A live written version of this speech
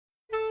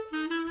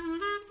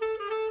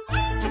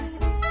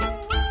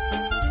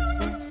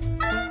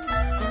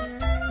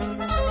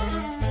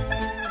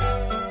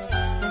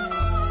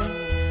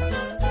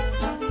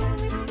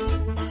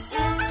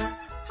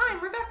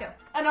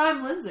And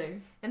I'm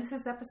Lindsay. And this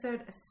is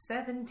episode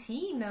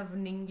 17 of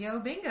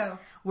Ningyo Bingo.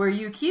 Where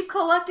you keep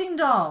collecting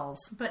dolls.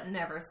 But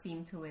never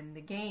seem to win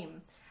the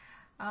game.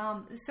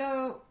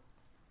 So,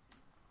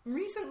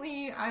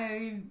 recently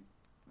I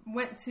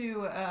went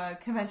to a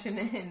convention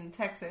in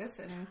Texas.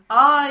 And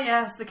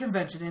yes, the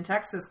convention in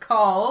Texas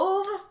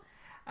called...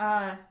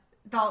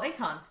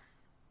 Doll-A-Con.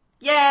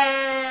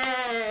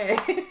 Yay!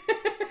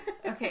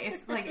 Okay,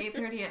 it's like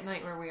 8:30 at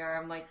night where we are.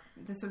 I'm like,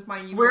 this is my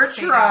usual We're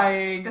fade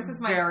trying out. This is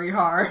very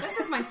hard. This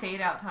is my fade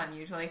out time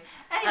usually.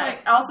 Anyway.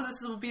 Also, this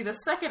will be the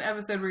second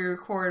episode we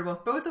record while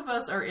both of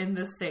us are in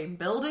the same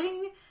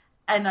building,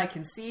 and I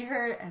can see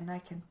her, and I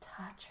can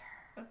touch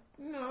her.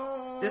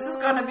 No. This is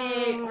going to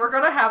be... We're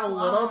going to have a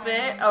little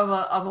bit of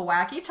a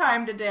wacky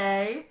time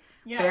today.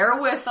 Yeah.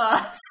 Bear with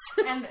us.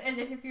 and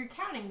if you're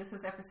counting, this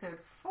is episode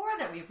 4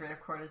 that we've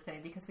recorded today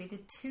because we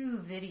did 2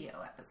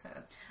 video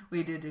episodes.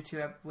 We did do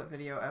 2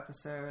 video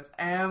episodes,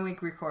 and we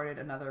recorded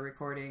another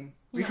recording.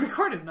 We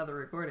recorded another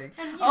recording.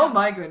 And, oh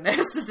my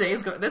goodness, this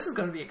is going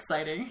to be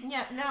exciting.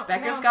 Yeah, no.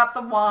 Becca's got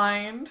the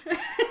wine.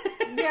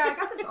 Yeah, I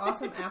got this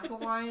awesome apple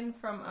wine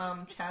from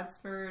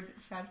Chadsford.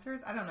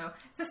 I don't know.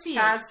 It's a CH.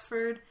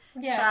 Chadsford.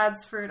 Yeah.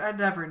 Chadsford. I'd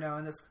never know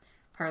in this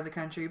part of the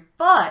country.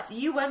 But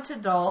you went to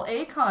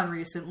Doll-A-Con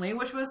recently,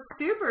 which was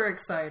super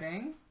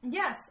exciting.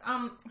 Yes.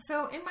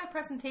 So in my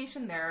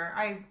presentation there,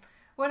 I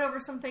went over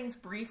some things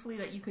briefly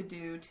that you could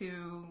do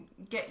to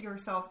get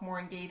yourself more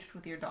engaged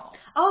with your dolls.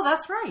 Oh,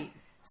 that's right.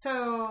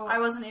 So I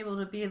wasn't able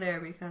to be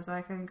there because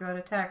I couldn't go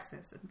to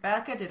Texas. And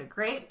Becca did a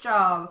great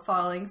job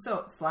flying.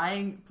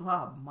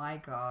 Oh my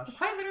gosh.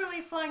 Quite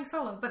literally flying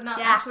solo, but not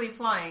actually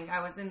flying. I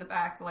was in the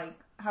back, like,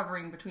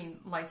 hovering between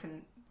life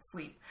and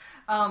sleep.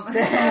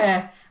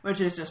 Which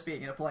is just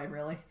being in a plane,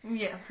 really.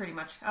 Yeah, pretty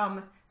much.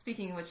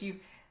 Speaking of which,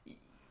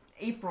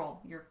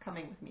 April, you're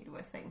coming with me to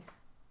a thing.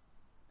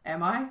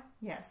 Am I?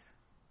 Yes.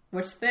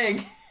 Which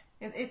thing?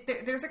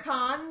 There's a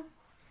con.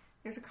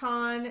 There's a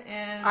con,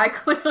 and... I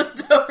clearly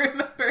don't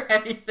remember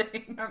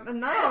anything. No,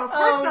 of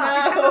course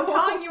not, because I'm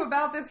telling you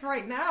about this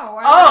right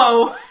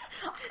now.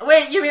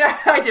 Wait, you mean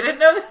I didn't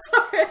know this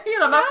already,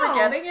 and I'm not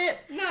forgetting it?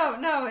 No.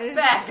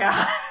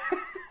 Becca!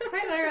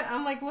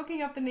 I'm like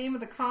looking up the name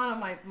of the con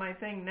on my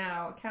thing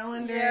now.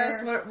 Calendar.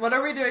 Yes, what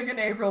are we doing in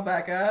April,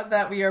 Becca,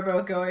 that we are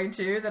both going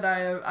to, that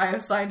I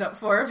have signed up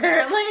for,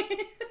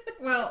 apparently?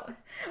 Well...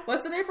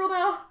 What's in April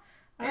now?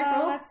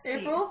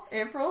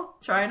 April.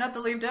 Try not to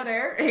leave dead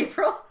air.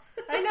 April.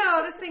 I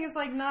know, this thing is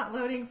like not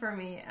loading for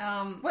me.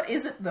 What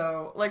is it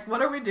though? Like,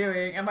 what are we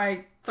doing? Am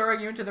I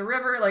throwing you into the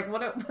river? Like,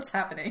 what's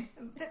happening?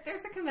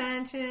 There's a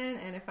convention,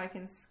 and if I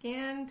can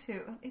scan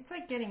to... It's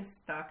like getting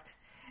stuck.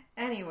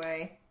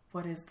 Anyway.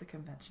 What is the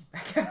convention,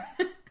 Becca?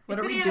 What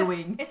are we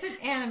doing? It's an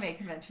anime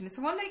convention. It's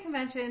a one-day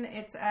convention.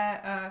 It's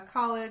at a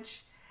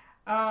college.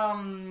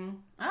 And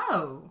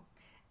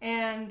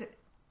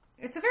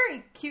it's a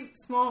very cute,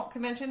 small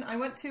convention. I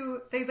went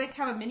to... They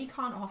have a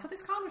mini-con off of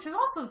this con, which is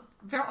also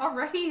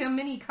already a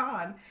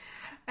mini-con.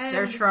 And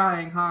they're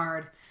trying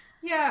hard.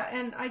 Yeah,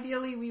 and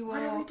ideally we will...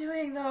 What are we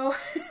doing, though? Well,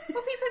 people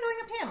are doing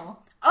a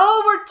panel.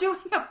 Oh, we're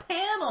doing a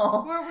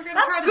panel! We're gonna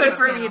That's try good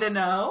for panel. me to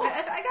know.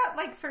 I got,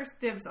 like, first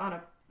dibs on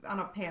a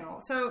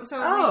panel.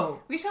 So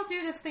we shall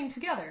do this thing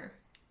together.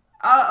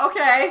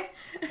 Okay.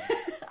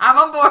 I'm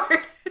on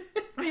board.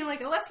 I mean,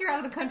 like, unless you're out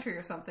of the country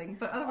or something,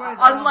 but otherwise...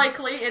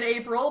 Unlikely in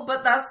April,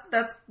 but that's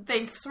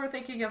thanks for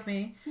thinking of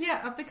me.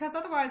 Yeah, because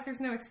otherwise there's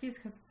no excuse,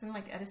 because it's in,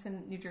 like,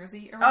 Edison, New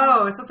Jersey.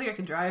 It's something I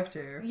can drive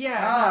to.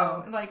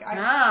 Yeah, no. Like,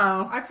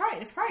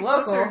 it's probably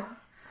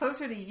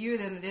closer to you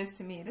than it is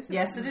to me. It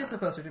is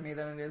closer to me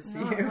than it is to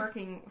you. Not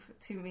working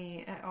to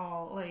me at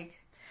all, like...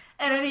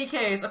 In any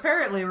case,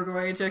 apparently we're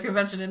going to a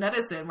convention in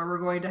Edison where we're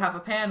going to have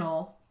a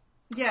panel.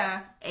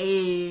 Yeah.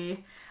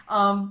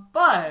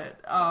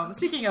 But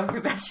speaking of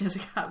conventions,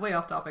 we got way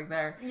off topic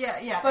there.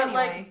 Yeah. But, anyway.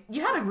 like,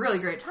 you had a really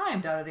great time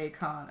down at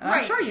A-Con. And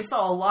I'm sure you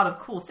saw a lot of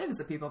cool things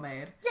that people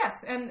made.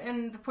 Yes,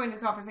 and the point of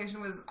the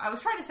conversation was, I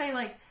was trying to say,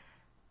 like,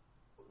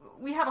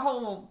 we have a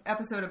whole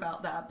episode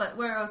about that, but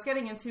where I was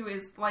getting into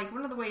is, like,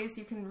 one of the ways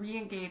you can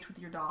re-engage with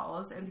your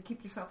dolls and to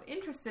keep yourself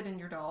interested in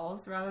your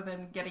dolls rather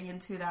than getting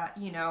into that,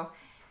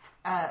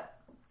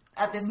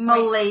 at this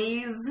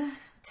malaise.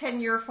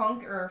 10-year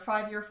funk or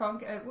 5-year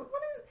funk.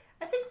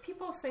 I think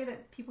people say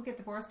that people get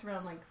divorced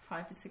around like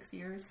 5 to 6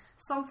 years.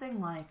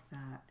 Something like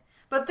that.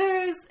 But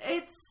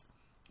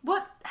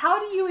how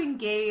do you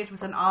engage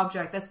with an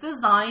object that's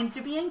designed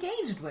to be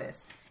engaged with?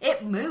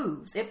 It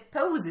moves, it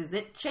poses,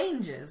 it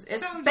changes,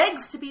 it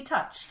begs to be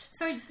touched.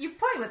 So you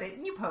play with it,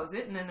 and you pose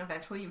it, and then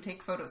eventually you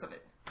take photos of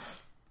it.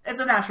 It's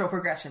a natural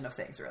progression of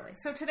things, really.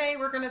 So today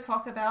we're going to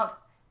talk about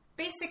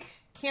basic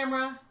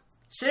camera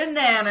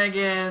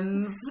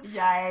shenanigans.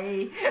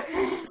 Yay.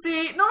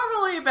 See,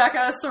 normally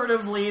Becca sort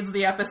of leads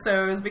the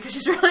episodes because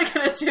she's really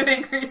good at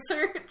doing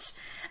research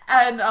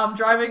and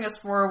driving us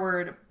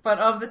forward. But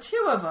of the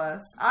two of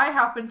us, I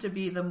happen to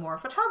be the more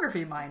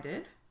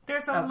photography-minded.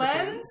 There's a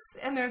lens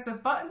and there's a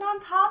button on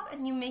top,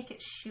 and you make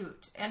it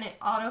shoot, and it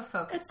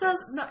autofocuses. It does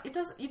no. It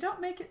does. You don't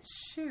make it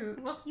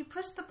shoot. Well, you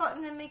push the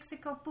button and it makes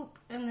it go boop,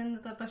 and then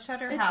the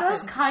shutter It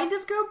happens. does kind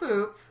of go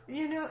boop.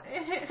 You know,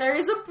 There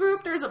is a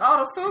boop. There's an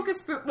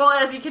autofocus boop. Well,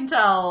 as you can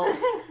tell,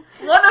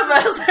 one of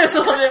us has a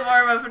little bit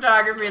more of a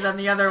photography than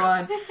the other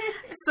one.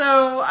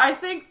 So I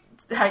think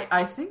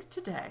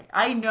today,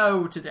 I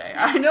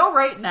know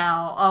right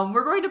now,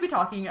 we're going to be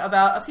talking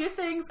about a few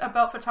things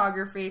about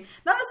photography.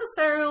 Not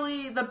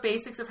necessarily the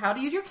basics of how to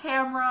use your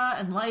camera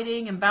and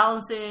lighting and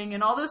balancing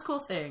and all those cool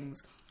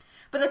things,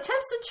 but the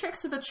tips and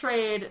tricks of a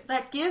trade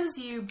that gives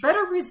you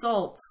better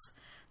results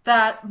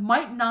that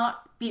might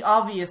not be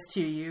obvious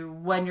to you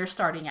when you're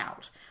starting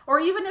out, or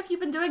even if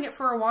you've been doing it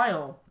for a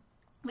while.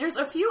 There's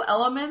a few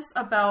elements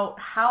about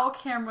how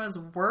cameras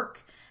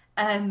work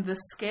and the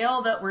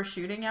scale that we're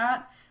shooting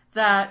at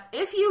that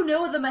if you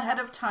know them ahead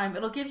of time,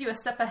 it'll give you a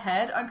step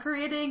ahead on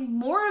creating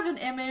more of an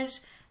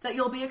image that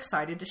you'll be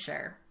excited to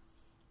share.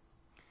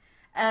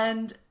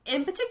 And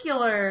in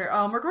particular,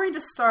 we're going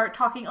to start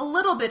talking a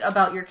little bit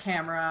about your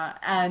camera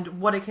and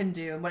what it can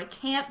do and what it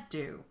can't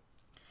do.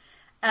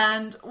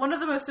 And one of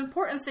the most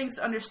important things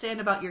to understand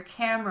about your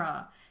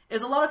camera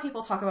is a lot of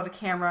people talk about a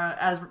camera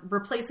as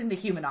replacing the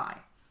human eye.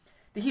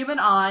 The human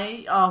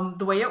eye,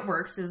 the way it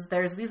works is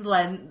there's these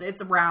lens,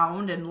 it's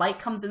round and light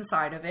comes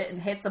inside of it and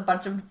hits a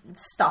bunch of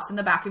stuff in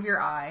the back of your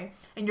eye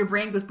and your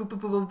brain goes boop, boop,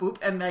 boop, boop, boop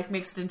and like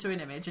makes it into an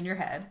image in your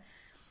head.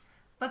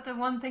 But the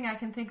one thing I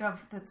can think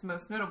of that's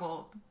most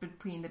notable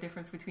between the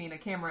difference between a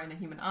camera and a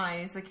human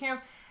eye is a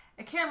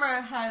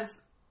camera has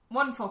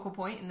one focal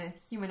point and the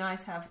human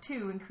eyes have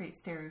two and create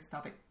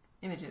stereoscopic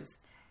images.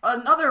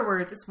 In other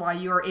words, it's why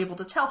you are able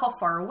to tell how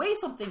far away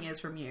something is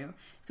from you.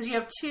 Because you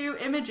have two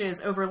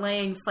images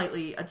overlaying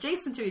slightly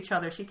adjacent to each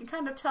other, so you can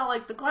kind of tell,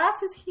 like, the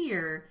glass is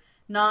here,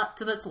 not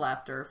to its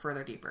left or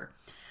further deeper.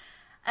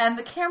 And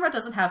the camera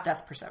doesn't have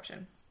depth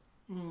perception.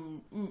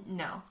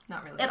 No,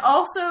 not really. It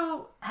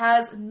also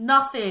has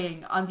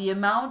nothing on the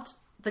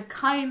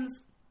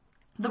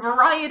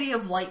variety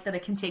of light that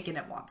it can take in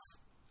at once.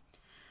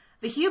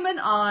 The human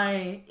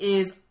eye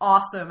is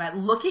awesome at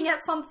looking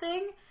at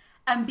something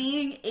and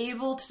being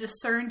able to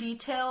discern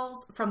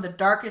details from the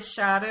darkest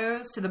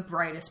shadows to the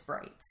brightest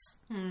brights.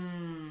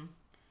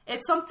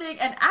 It's something,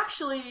 and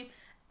actually,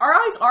 our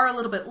eyes are a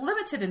little bit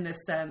limited in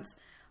this sense,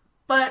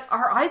 but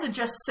our eyes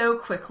adjust so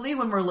quickly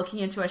when we're looking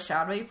into a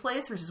shadowy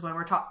place versus when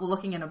we're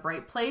looking in a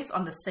bright place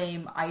on the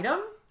same item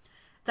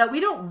that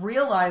we don't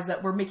realize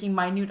that we're making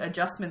minute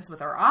adjustments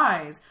with our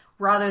eyes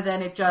rather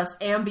than it just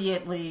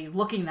ambiently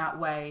looking that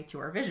way to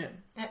our vision.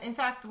 In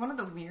fact, one of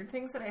the weird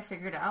things that I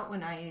figured out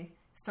when I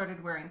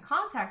started wearing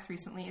contacts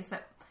recently is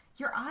that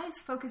your eyes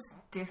focus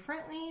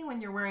differently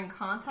when you're wearing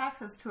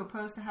contacts as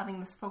opposed to having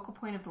this focal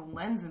point of the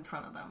lens in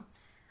front of them.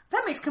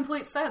 That makes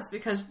complete sense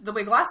because the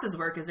way glasses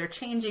work is they're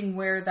changing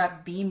where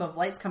that beam of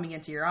light's coming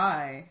into your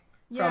eye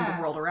from the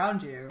world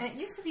around you. And it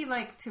used to be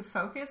like to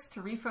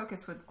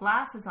refocus with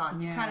glasses on.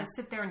 You kind of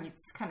sit there and you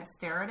kind of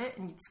stare at it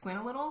and you'd squint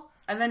a little.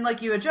 And then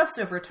like you adjust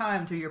over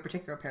time to your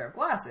particular pair of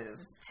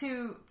glasses.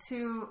 To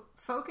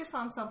focus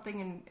on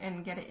something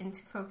and get it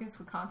into focus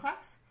with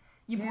contacts,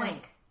 you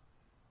blink.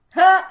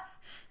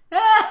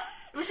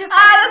 Which is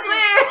that's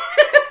weird!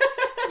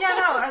 Yeah,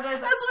 no.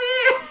 That's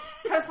weird!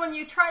 Because when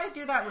you try to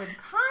do that with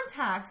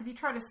contacts, if you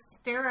try to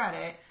stare at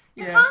it,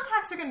 your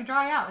contacts are going to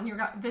dry out and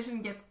your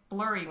vision gets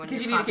blurry when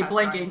because you need to keep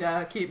blinking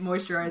to keep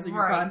moisturizing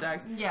your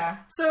contacts. Yeah.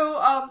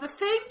 So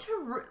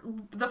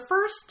the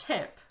first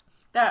tip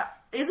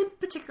that isn't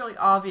particularly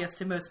obvious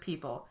to most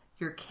people,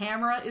 your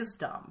camera is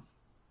dumb.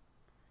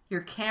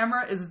 Your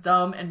camera is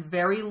dumb and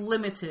very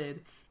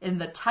limited in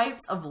the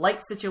types of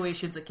light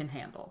situations it can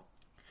handle.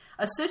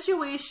 A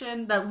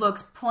situation that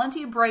looks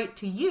plenty bright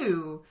to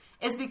you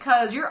is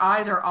because your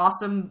eyes are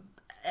awesome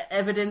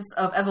evidence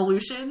of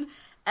evolution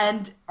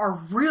and are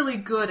really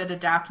good at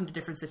adapting to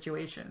different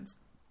situations.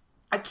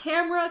 A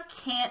camera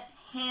can't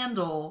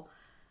handle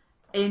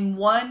in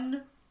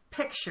one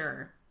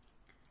picture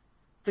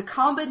the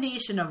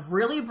combination of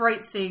really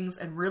bright things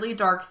and really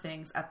dark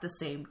things at the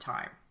same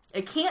time.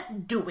 It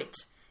can't do it.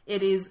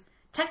 It is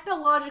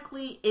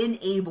technologically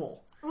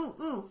unable.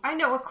 Ooh, I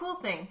know a cool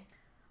thing.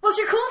 What's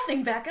your cool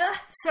thing, Becca?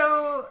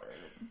 So,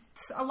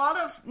 a lot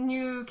of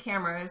new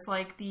cameras,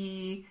 like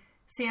the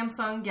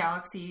Samsung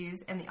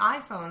Galaxies and the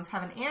iPhones,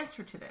 have an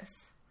answer to this.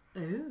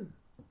 Ooh.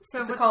 So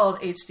what's it called?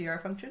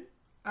 HDR function?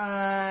 So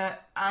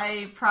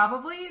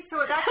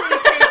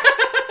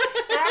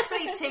it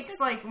actually takes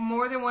like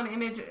more than one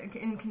image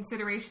in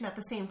consideration at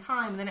the same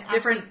time. Then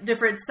it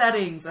different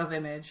settings of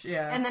image,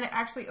 yeah. And then it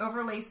actually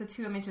overlays the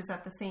two images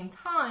at the same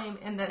time,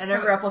 and it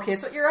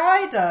replicates what your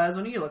eye does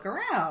when you look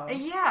around.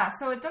 Yeah,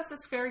 so it does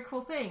this very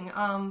cool thing.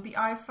 The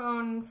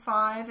iPhone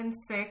 5 and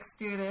 6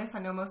 do this. I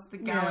know most of the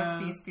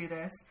Galaxies do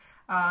this.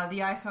 The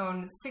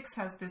iPhone 6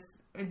 has this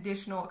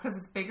additional, because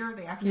it's bigger,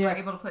 they actually were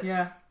able to put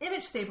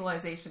image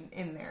stabilization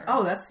in there.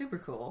 Oh, that's super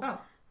cool. Oh,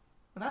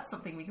 well, that's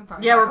something we can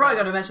probably we're probably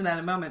going to mention that in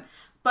a moment.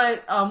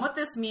 But what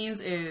this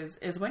means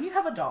is when you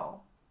have a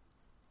doll,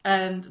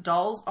 and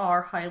dolls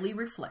are highly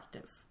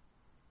reflective.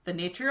 The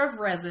nature of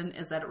resin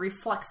is that it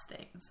reflects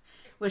things,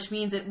 which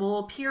means it will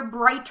appear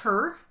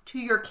brighter to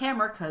your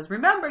camera, because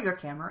remember, your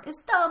camera is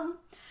dumb,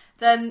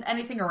 than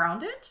anything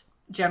around it,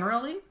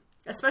 generally.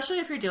 Especially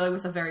if you're dealing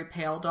with a very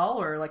pale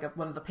doll, or like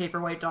one of the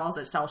paperweight dolls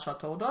that Style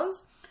Chateau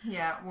does.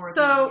 Yeah.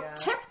 So,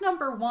 tip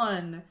number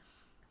 1,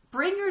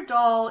 bring your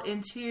doll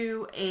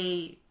into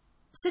a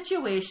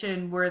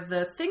situation where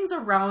the things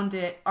around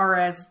it are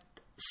as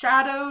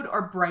shadowed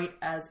or bright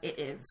as it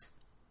is.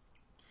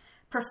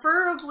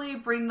 Preferably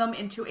bring them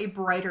into a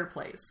brighter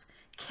place.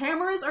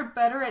 Cameras are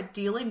better at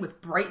dealing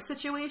with bright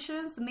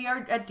situations than they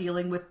are at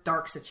dealing with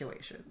dark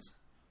situations.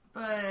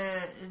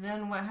 But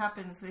then what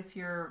happens if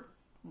your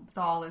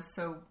doll is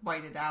so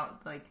whited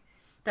out, like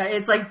that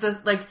it's like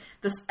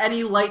this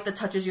any light that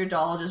touches your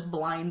doll just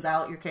blinds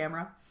out your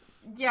camera?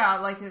 Yeah,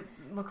 like it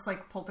looks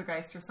like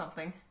Poltergeist or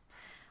something.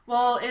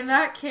 Well, in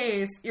that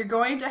case, you're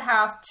going to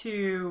have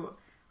to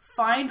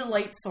find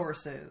light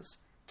sources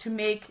to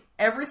make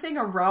everything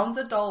around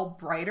the doll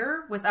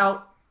brighter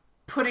without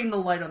putting the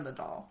light on the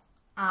doll.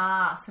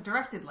 Ah, so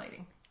directed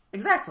lighting.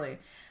 Exactly.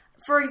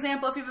 For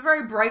example, if you have a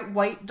very bright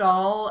white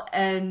doll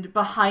and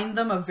behind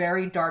them a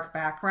very dark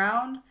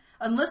background,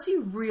 unless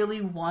you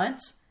really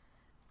want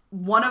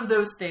one of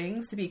those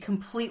things to be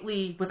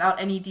completely without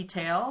any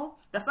detail,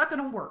 that's not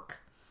going to work.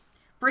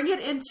 Bring it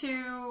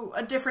into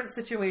a different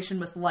situation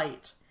with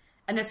light.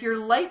 And if your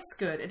light's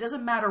good, it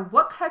doesn't matter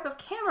what type of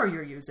camera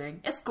you're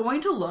using, it's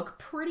going to look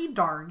pretty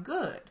darn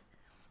good.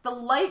 The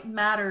light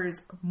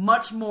matters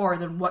much more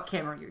than what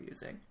camera you're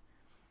using.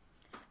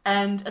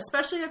 And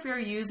especially if you're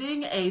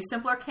using a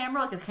simpler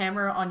camera, like a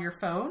camera on your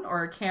phone,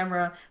 or a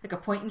camera, like a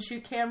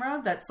point-and-shoot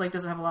camera that's like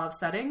doesn't have a lot of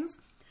settings,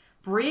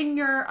 bring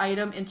your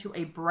item into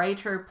a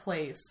brighter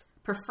place.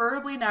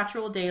 Preferably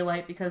natural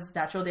daylight, because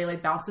natural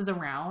daylight bounces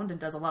around and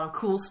does a lot of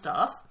cool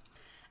stuff.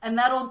 And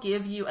that'll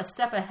give you a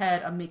step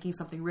ahead of making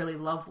something really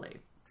lovely.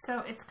 So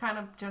it's kind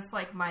of just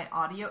like my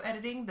audio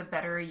editing. The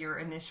better your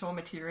initial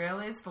material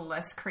is, the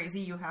less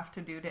crazy you have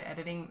to do to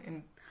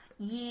editing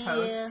in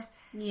post.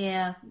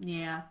 Yeah.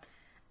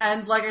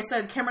 And like I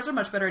said, cameras are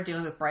much better at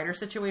dealing with brighter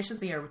situations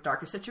than they are with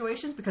darker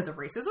situations because of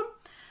racism.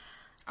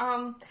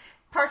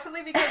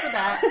 Partially because of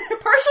that.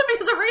 Partially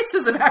because of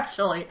racism,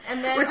 actually.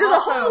 And then which is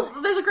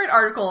there's a great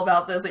article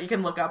about this that you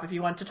can look up if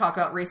you want to talk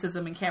about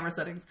racism in camera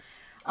settings.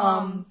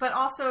 But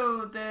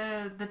also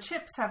the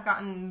chips have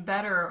gotten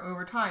better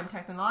over time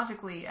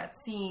technologically at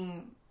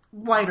seeing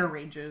wider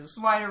ranges,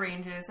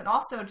 and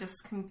also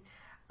just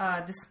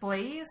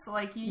displays.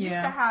 Like you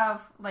used to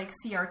have like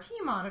CRT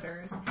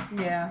monitors.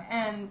 Yeah,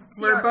 and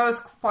we're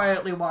both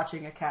quietly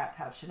watching a cat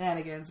have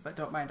shenanigans, but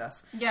don't mind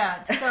us.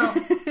 Yeah, so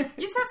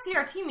used to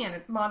have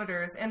CRT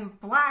monitors, and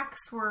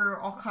blacks were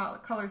all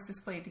colors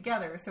displayed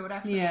together, so it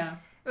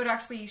would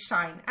actually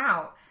shine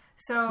out.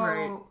 So.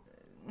 Right.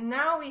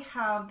 Now we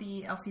have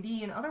the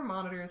LCD and other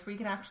monitors where you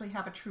can actually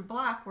have a true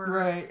black. Where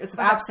right, it's an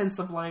absence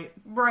of light.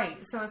 Right,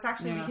 so it's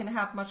actually we can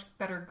have much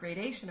better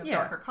gradation of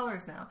darker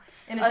colors now.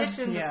 In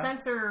addition, the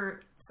sensors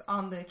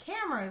on the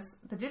cameras,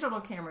 the digital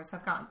cameras,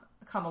 have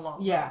come a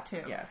long way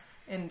too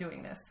in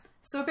doing this.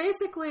 So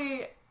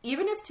basically,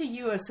 even if to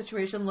you a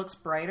situation looks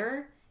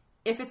brighter,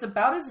 if it's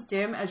about as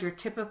dim as your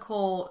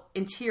typical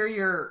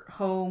interior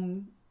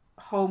home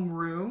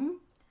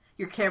room,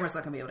 your camera's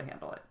not going to be able to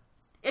handle it.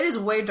 It is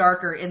way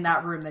darker in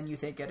that room than you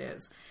think it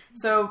is.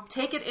 So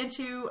take it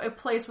into a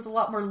place with a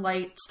lot more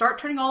light. Start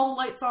turning all the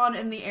lights on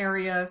in the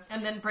area.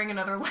 And then bring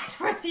another light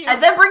with you.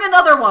 And then bring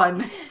another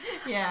one.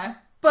 Yeah.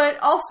 But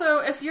also,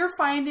 if you're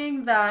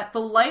finding that the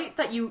light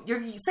that you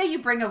say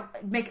you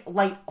make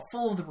light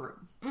full of the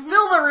room. Mm-hmm.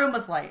 Fill the room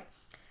with light.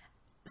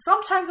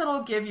 Sometimes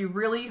it'll give you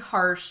really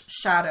harsh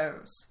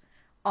shadows.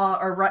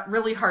 Or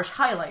really harsh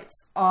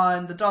highlights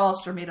on the dolls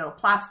that are made out of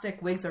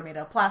plastic. Wigs are made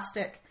out of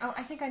plastic. Oh,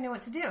 I think I know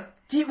what to do.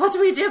 What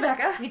do we do,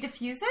 Becca? We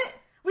diffuse it?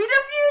 We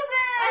diffuse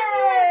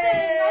it!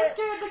 I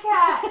scared the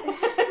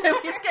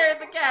cat. We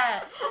scared the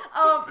cat.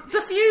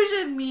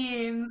 Diffusion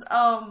means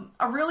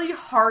a really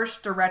harsh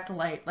direct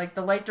light, like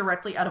the light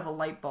directly out of a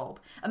light bulb.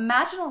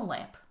 Imagine a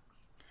lamp.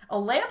 A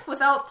lamp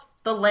without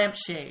the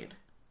lampshade.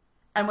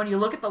 And when you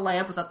look at the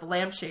lamp without the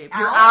lampshade,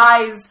 your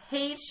eyes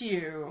hate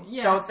you,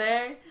 don't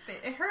they?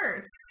 It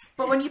hurts.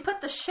 But when you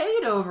put the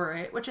shade over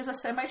it, which is a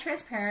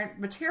semi-transparent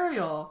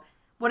material,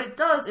 what it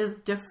does is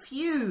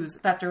diffuse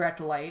that direct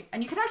light,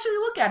 and you can actually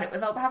look at it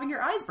without having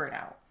your eyes burn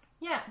out.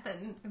 Yeah,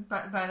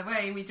 by the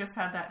way, we just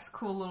had that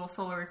cool little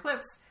solar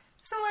eclipse.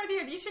 Similar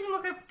idea. You shouldn't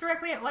look up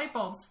directly at light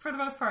bulbs, for the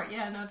most part.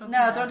 Yeah,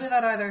 don't do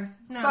that either.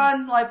 No.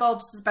 Sun, light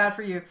bulbs is bad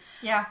for you.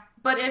 Yeah.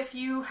 But if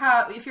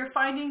you're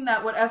finding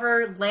that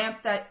whatever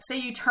lamp that, say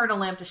you turn a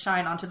lamp to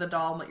shine onto the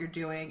doll and what you're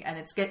doing, and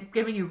it's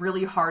giving you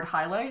really hard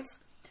highlights,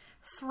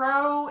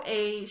 throw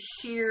a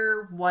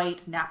sheer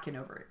white napkin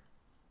over it.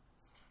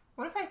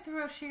 What if I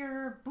threw a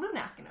sheer blue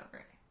napkin over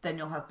it? Then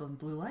you'll have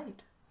blue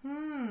light.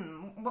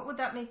 What would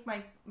that make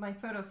my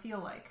photo feel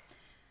like?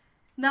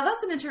 Now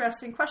that's an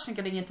interesting question,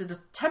 getting into the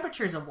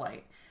temperatures of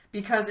light.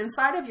 Because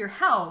inside of your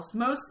house,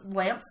 most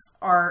lamps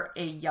are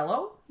a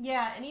yellow.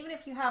 Yeah, and even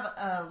if you have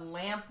a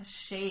lamp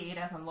shade,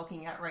 as I'm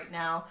looking at right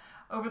now,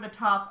 over the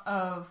top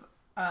of...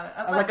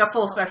 like a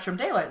full spectrum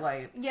daylight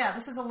light. Yeah,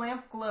 this is a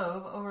lamp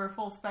globe over a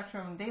full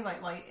spectrum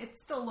daylight light. It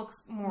still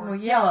looks more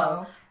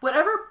yellow.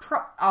 Whatever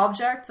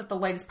object that the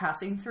light is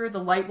passing through, the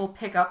light will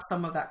pick up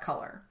some of that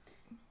color,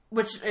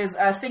 which is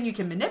a thing you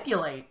can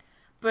manipulate.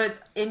 But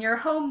in your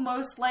home,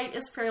 most light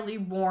is fairly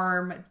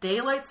warm.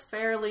 Daylight's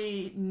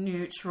fairly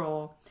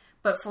neutral.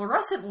 But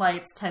fluorescent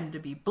lights tend to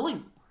be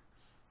blue.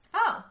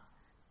 Oh.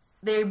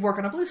 They work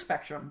on a blue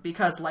spectrum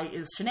because light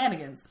is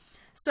shenanigans.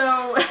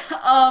 So,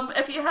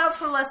 if you have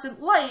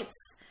fluorescent lights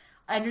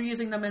and you're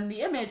using them in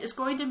the image, it's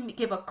going to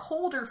give a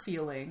colder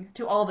feeling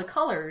to all the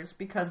colors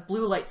because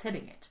blue light's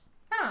hitting it.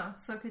 Oh,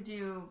 so could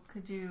you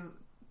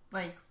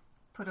like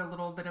put a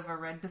little bit of a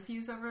red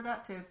diffuse over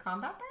that to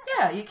combat that?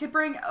 Yeah, you could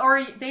bring,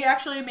 or they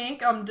actually make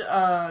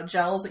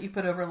gels that you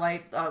put over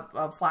light,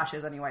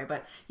 flashes anyway,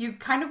 but you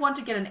kind of want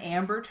to get an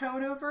amber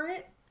tone over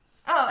it.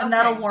 Oh, okay. And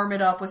that'll warm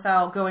it up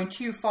without going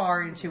too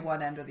far into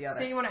one end or the other.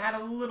 So you want to add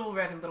a little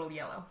red and a little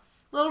yellow.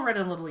 Little red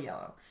and little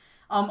yellow.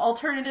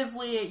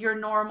 Alternatively, your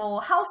normal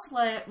house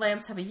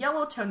lamps have a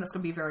yellow tone that's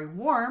going to be very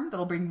warm.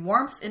 That'll bring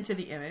warmth into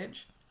the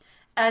image.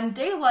 And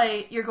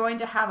daylight, you're going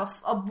to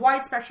have a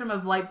wide spectrum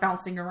of light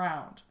bouncing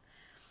around.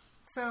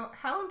 So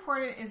how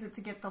important is it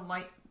to get the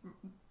light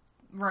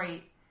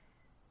right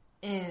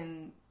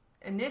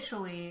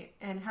initially,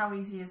 and how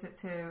easy is it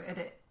to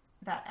edit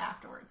that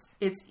afterwards?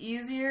 It's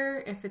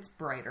easier if it's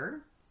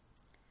brighter.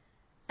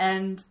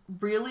 And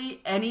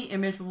really, any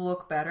image will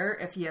look better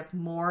if you have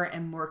more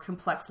and more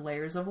complex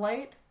layers of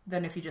light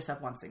than if you just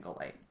have one single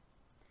light.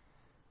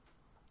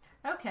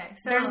 Okay,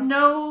 so... There's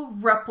no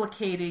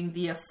replicating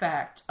the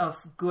effect of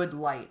good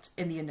light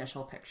in the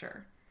initial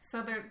picture.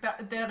 So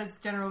that is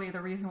generally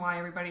the reason why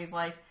everybody's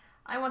like,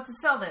 I want to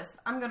sell this.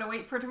 I'm going to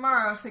wait for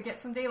tomorrow to get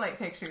some daylight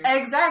pictures.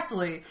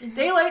 Exactly.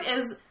 Daylight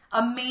is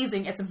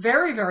amazing. It's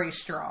very, very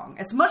strong.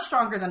 It's much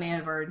stronger than any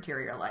of our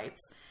interior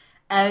lights.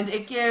 And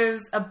it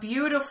gives a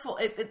beautiful,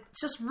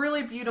 it's just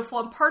really beautiful.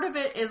 And part of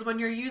it is when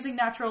you're using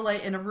natural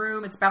light in a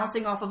room, it's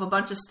bouncing off of a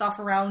bunch of stuff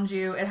around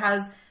you. It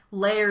has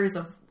layers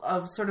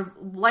of sort of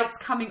lights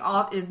coming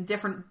off in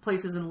different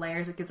places and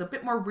layers. It gives a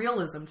bit more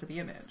realism to the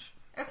image.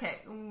 Okay,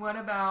 what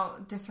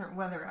about different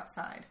weather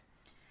outside?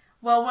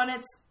 Well, when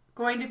it's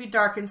going to be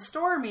dark and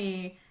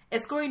stormy,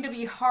 it's going to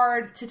be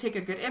hard to take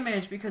a good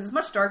image because it's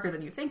much darker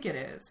than you think it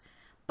is.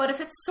 But if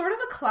it's sort of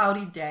a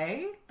cloudy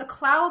day, the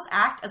clouds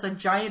act as a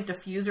giant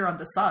diffuser on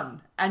the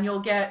sun, and you'll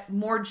get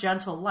more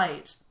gentle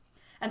light.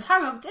 And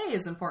time of day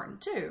is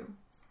important too.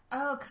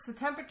 Oh, because the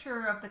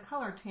temperature of the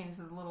color changes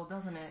a little,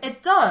 doesn't it?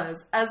 It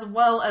does, as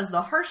well as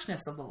the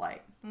harshness of the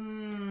light.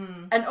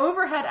 Mm. An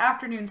overhead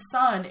afternoon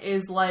sun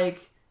is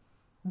like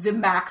the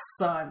max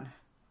sun.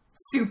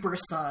 Super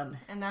sun.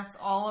 And that's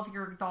all of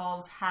your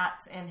doll's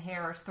hats and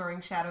hair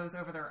throwing shadows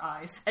over their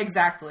eyes.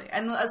 Exactly.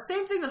 And the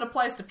same thing that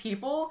applies to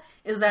people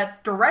is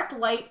that direct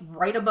light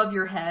right above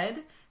your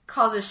head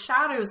causes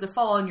shadows to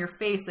fall on your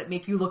face that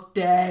make you look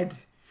dead.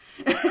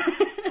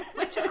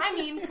 Which, I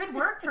mean, could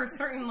work for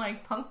certain,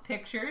 like, punk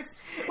pictures.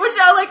 Which,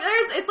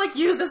 it's like,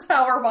 use this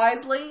power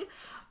wisely.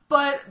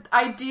 But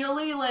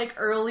ideally, like,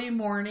 early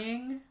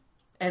morning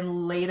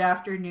and late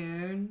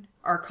afternoon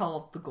are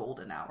called the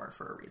golden hour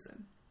for a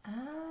reason.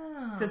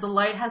 Oh. Because the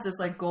light has this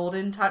like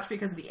golden touch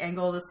because of the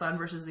angle of the sun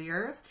versus the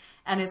earth,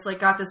 and it's like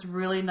got this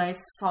really nice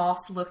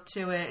soft look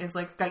to it. It's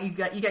like you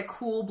get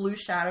cool blue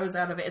shadows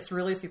out of it. It's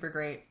really super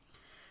great.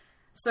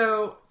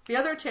 So the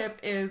other tip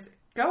is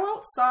go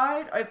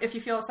outside if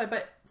you feel outside,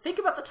 but think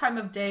about the time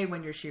of day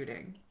when you're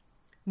shooting.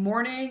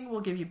 Morning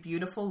will give you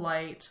beautiful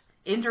light.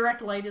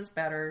 Indirect light is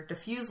better.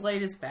 Diffuse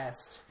light is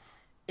best.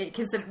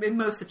 In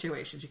most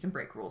situations, you can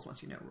break rules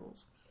once you know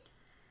rules.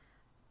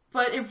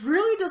 But it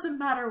really doesn't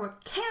matter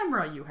what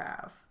camera you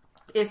have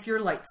if your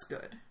light's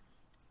good.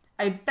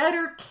 A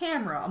better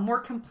camera, a more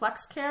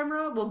complex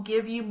camera, will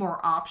give you more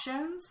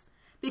options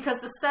because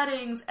the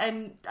settings,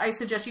 and I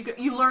suggest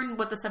you learn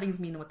what the settings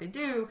mean and what they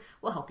do,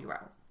 will help you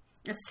out.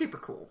 It's super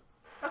cool.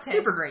 Okay,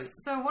 super great.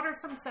 So what are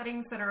some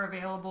settings that are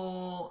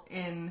available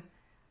in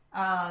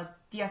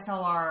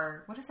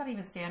DSLR? What does that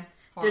even stand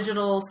for?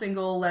 Digital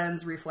single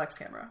lens reflex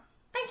camera.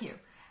 Thank you.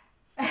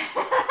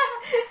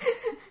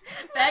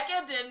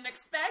 Becca didn't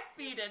expect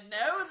me to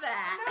know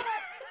that.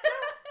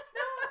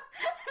 No,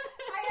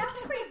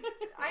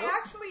 I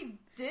actually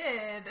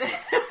did.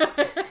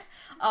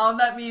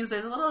 That means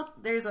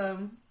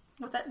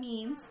what that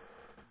means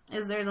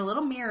is there's a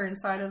little mirror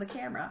inside of the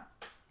camera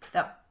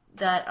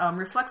that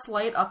reflects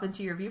light up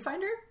into your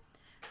viewfinder.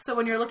 So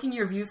when you're looking at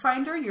your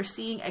viewfinder, you're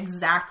seeing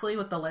exactly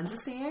what the lens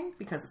is seeing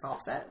because it's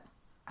offset.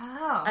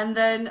 Oh. And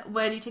then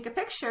when you take a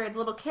picture, the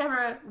little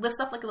camera lifts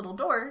up like a little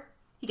door.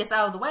 He gets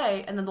out of the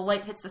way, and then the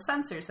light hits the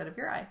sensor instead of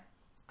your eye.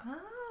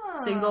 Oh.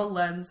 Single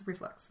lens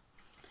reflex.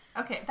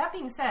 Okay, that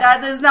being said...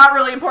 That is not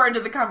really important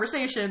to the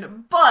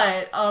conversation,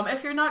 but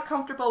if you're not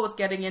comfortable with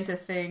getting into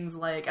things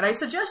like... And I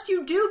suggest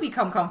you do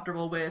become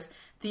comfortable with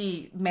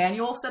the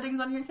manual settings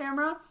on your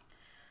camera.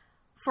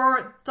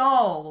 For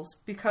dolls,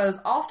 because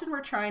often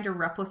we're trying to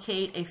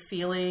replicate a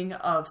feeling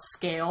of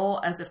scale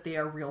as if they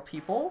are real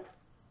people,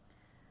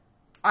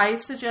 I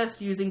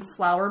suggest using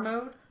flower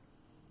mode.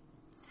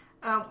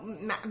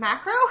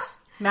 Macro?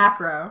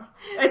 Macro.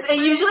 It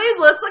usually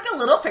looks like a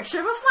little picture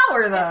of a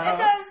flower, though.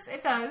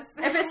 It does.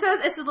 If it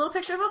says it's a little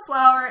picture of a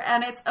flower,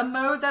 and it's a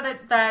mode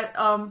that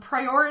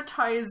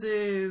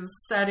prioritizes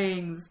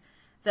settings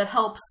that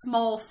help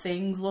small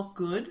things look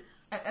good.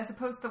 As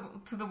opposed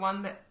to the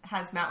one that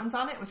has mountains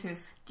on it, which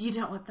is... You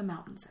don't want the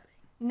mountain setting.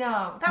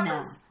 No.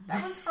 That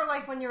one's for,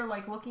 like, when you're,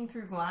 like, looking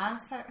through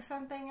glass or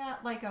something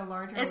at, like, a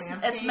larger landscape.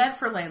 It's meant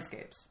for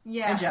landscapes.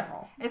 Yeah. In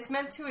general. It's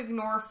meant to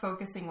ignore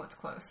focusing what's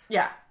close.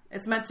 Yeah.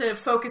 It's meant to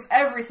focus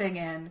everything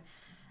in.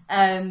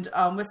 And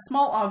with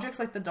small objects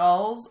like the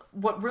dolls,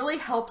 what really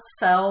helps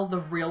sell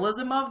the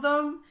realism of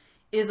them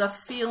is a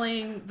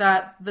feeling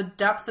that the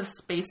depth of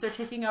space they're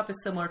taking up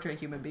is similar to a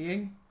human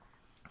being.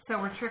 So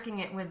we're tricking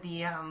it with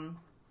the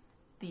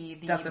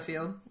depth of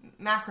field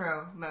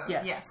macro mode.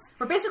 Yes.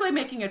 We're basically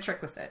making a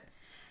trick with it.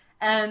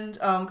 And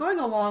going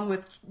along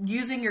with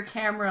using your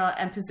camera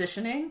and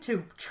positioning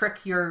to trick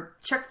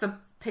the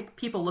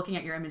people looking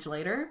at your image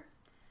later.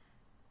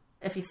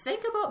 If you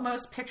think about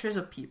most pictures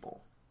of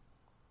people,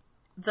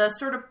 the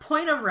sort of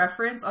point of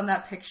reference on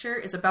that picture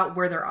is about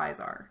where their eyes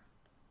are.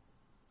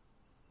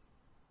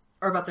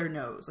 Or about their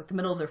nose, like the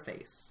middle of their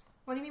face.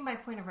 What do you mean by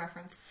point of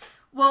reference?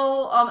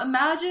 Well,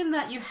 imagine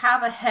that you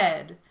have a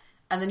head,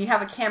 and then you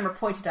have a camera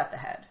pointed at the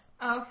head.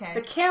 Oh, okay.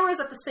 The camera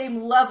is at the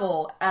same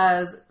level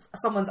as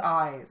someone's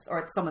eyes,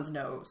 or at someone's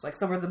nose, like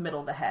somewhere in the middle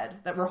of the head.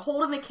 That we're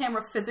holding the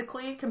camera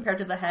physically compared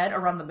to the head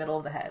around the middle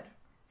of the head.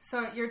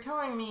 So you're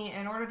telling me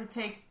in order to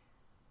take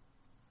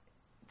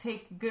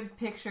good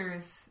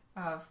pictures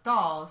of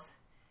dolls,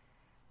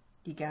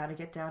 you gotta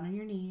get down on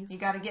your knees. You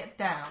gotta get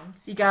down.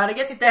 You gotta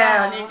get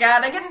down. You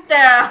gotta get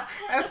down.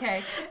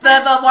 Okay.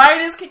 The wine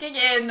is kicking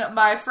in,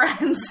 my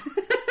friends.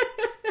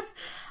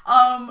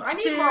 I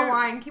need more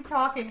wine. Keep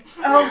talking.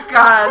 Oh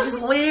God, she's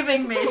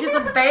leaving me. She's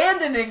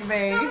abandoning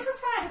me. No, this is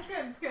fine.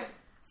 It's good.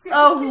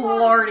 Oh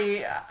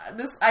lordy,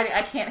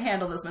 I can't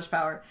handle this much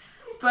power.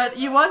 But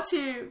you want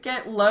to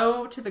get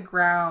low to the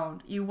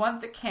ground. You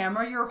want the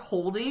camera you're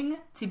holding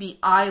to be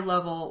eye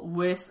level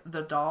with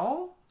the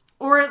doll.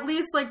 Or at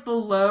least like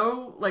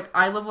below, like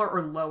eye level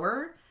or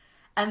lower.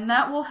 And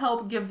that will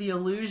help give the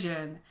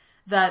illusion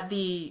that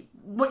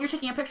what you're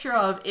taking a picture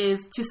of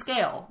is to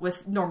scale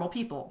with normal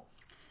people.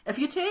 If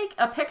you take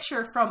a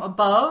picture from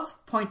above,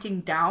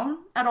 pointing down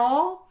at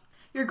all,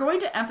 you're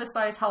going to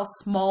emphasize how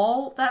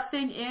small that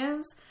thing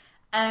is.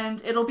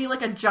 And it'll be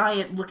like a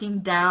giant looking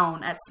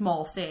down at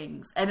small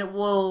things. And it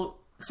will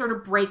sort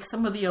of break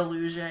some of the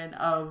illusion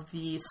of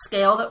the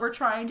scale that we're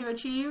trying to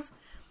achieve.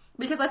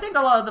 Because I think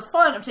a lot of the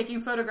fun of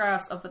taking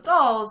photographs of the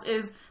dolls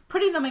is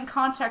putting them in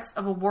context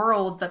of a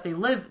world that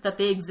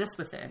they exist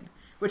within.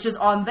 Which is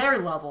on their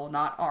level,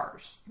 not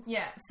ours.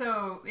 Yeah,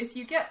 so if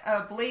you get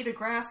a blade of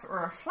grass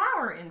or a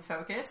flower in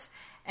focus,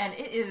 and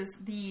it is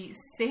the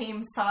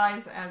same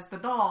size as the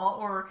doll,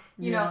 or,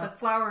 you know, the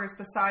flower is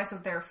the size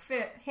of their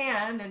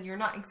hand, and you're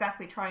not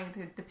exactly trying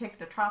to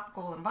depict a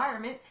tropical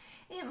environment,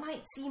 it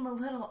might seem a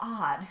little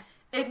odd.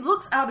 It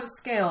looks out of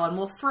scale and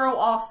will throw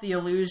off the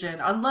illusion,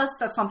 unless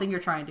that's something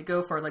you're trying to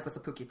go for, like with a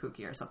Pookie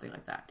Pookie or something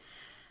like that.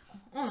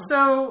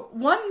 So,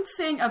 one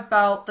thing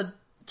about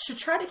to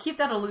try to keep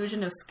that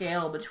illusion of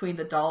scale between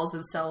the dolls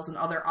themselves and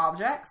other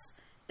objects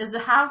is to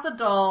have the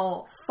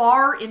doll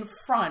far in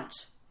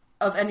front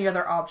of any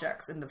other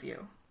objects in the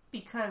view.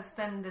 Because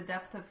then the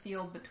depth of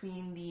field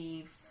between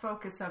the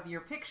focus of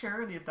your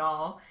picture, the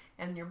doll,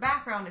 and your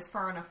background is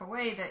far enough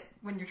away that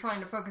when you're trying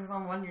to focus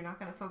on one, you're not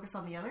going to focus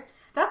on the other.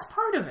 That's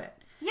part of it.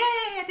 Yay,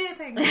 I did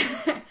things.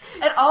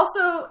 And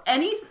also,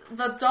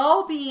 the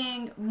doll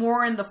being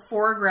more in the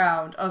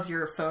foreground of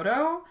your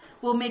photo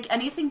will make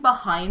anything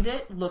behind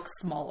it look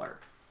smaller.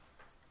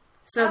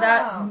 So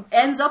that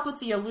ends up with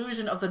the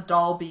illusion of the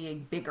doll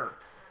being bigger.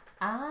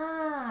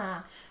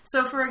 Ah.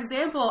 So, for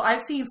example,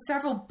 I've seen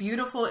several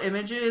beautiful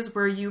images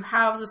where you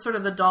have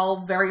the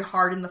doll very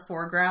hard in the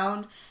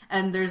foreground,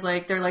 and they're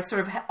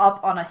sort of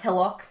up on a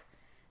hillock.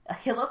 A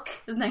hillock,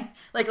 isn't it?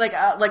 Like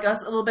a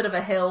little bit of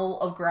a hill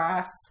of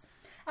grass.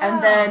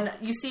 And then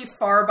you see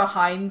far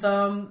behind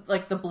them,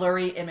 like the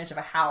blurry image of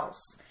a house.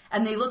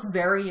 And they look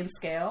very in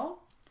scale.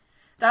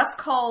 That's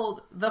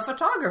called the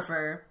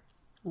photographer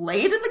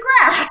laid in the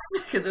grass.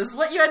 Because this is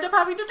what you end up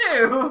having to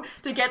do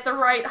to get the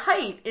right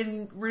height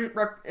in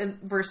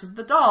versus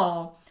the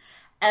doll.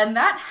 And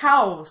that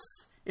house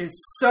is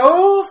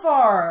so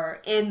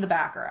far in the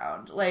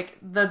background. Like,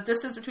 the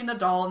distance between the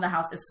doll and the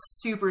house is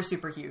super,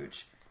 super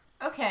huge.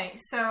 Okay,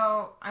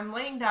 so I'm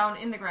laying down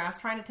in the grass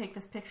trying to take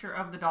this picture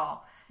of the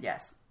doll.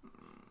 Yes.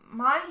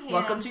 My hands...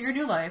 Welcome to your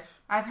new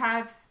life. I've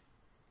had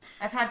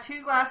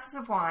 2 glasses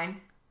of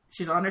wine.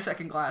 She's on her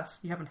second glass.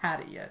 You haven't had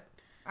it yet.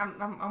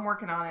 I'm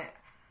working on it.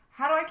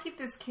 How do I keep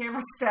this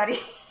camera steady?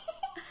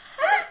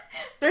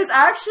 There's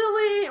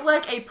actually,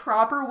 like, a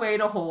proper way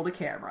to hold a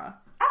camera.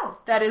 Oh.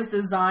 That is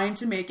designed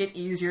to make it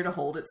easier to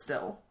hold it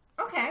still.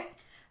 Okay.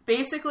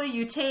 basically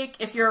you take,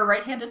 if you're a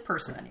right-handed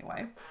person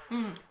anyway,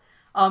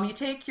 you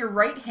take your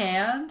right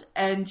hand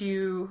and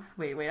you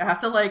wait. I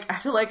have to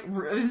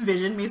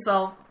envision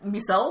myself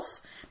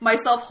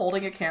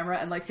holding a camera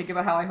and like think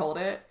about how I hold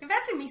it.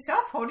 Imagine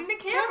myself holding the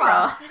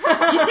camera.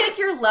 You take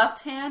your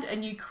left hand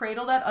and you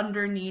cradle that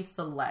underneath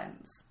the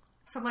lens.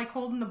 So like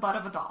holding the butt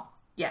of a doll.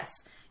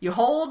 Yes, you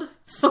hold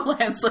the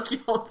lens like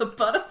you hold the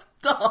butt of a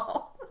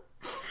doll.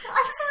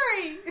 I'm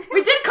sorry.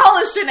 We did call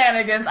this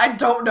shenanigans. I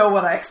don't know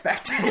what I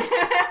expected.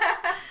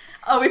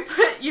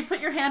 You put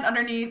your hand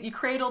underneath, you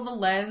cradle the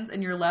lens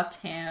in your left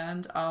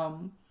hand,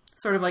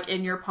 sort of like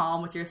in your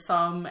palm with your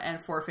thumb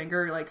and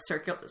forefinger, like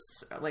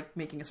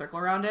making a circle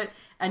around it,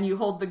 and you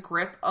hold the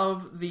grip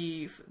of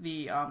the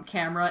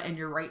camera in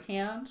your right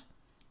hand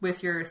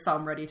with your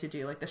thumb ready to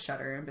do like the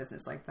shutter and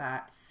business like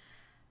that.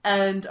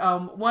 And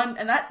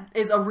that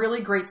is a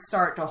really great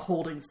start to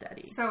holding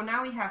steady. So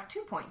now we have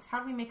 2 points. How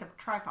do we make a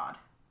tripod?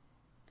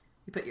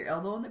 You put your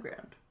elbow on the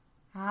ground.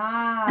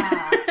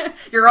 Ah.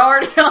 You're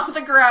already on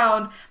the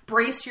ground.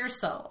 Brace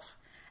yourself.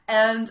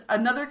 And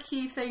another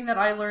key thing that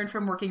I learned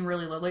from working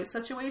really low light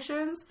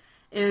situations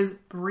is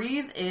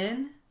breathe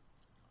in,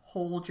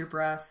 hold your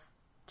breath,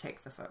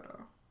 take the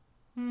photo.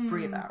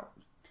 Breathe out.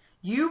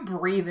 You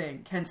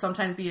breathing can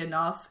sometimes be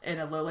enough in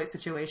a low light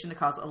situation to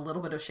cause a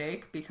little bit of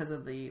shake because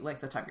of the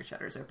time your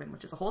shutter is open,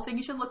 which is a whole thing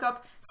you should look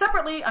up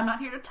separately. I'm not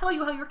here to tell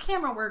you how your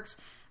camera works.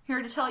 I'm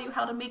here to tell you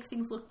how to make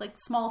things look like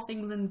small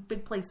things in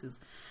big places.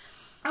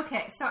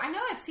 Okay, so I know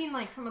I've seen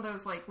like some of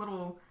those like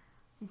little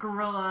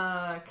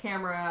gorilla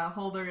camera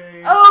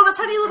holders. Oh, the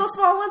tiny little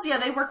small ones. Yeah,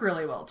 they work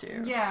really well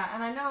too. Yeah,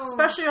 and I know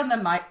especially on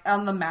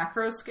the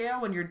macro scale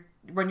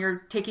when you're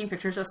taking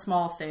pictures of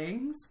small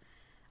things,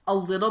 a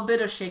little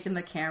bit of shake in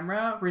the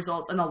camera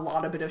results in a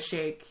lot of bit of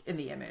shake in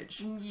the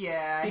image.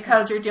 Yeah,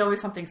 because you're dealing with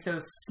something so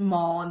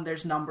small and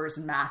there's numbers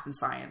and math and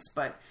science.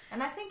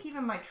 And I think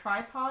even my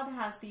tripod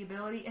has the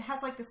ability. It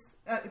has like this.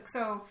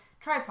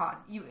 Tripod,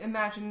 you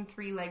imagine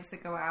 3 legs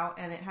that go out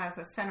and it has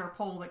a center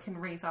pole that can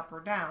raise up or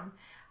down.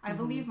 I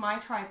believe my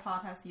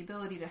tripod has the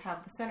ability to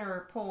have the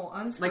center pole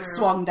unscrew. Like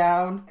swung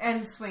down.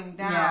 And swing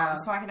down. Yeah.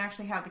 So I can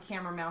actually have the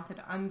camera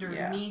mounted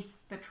underneath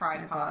the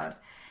tripod.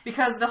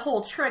 Because the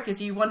whole trick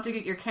is you want to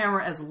get your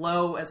camera as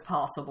low as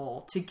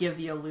possible to give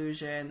the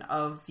illusion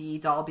of the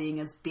doll being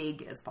as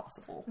big as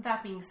possible.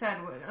 That being said,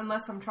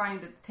 unless I'm trying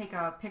to take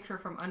a picture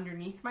from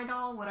underneath my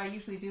doll, what I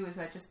usually do is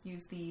I just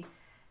use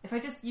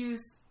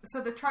so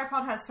the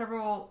tripod has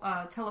several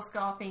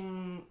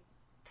telescoping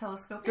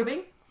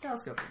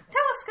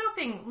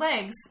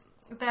legs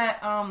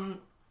that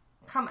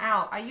come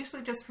out. I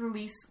usually just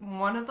release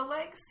one of the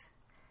legs.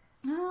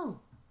 Oh.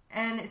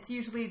 And it's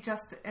usually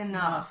just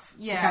enough.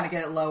 Yeah. To kind of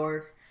get it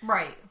lower.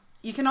 Right.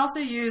 You can also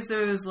use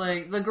those,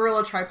 like, the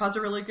Gorilla tripods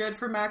are really good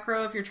for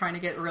macro if you're trying to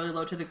get really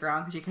low to the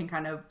ground because you can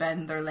kind of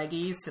bend their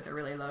leggies so they're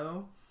really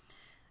low.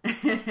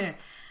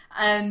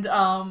 And,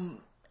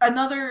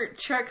 another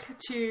trick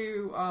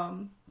to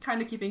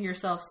kind of keeping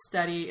yourself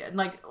steady, and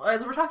like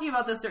as we're talking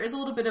about this, there is a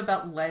little bit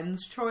about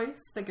lens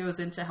choice that goes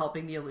into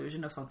helping the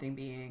illusion of something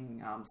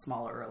being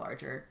smaller or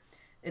larger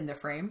in the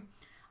frame.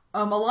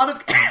 A lot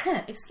of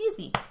excuse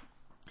me,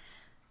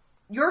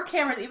 your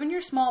cameras, even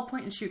your small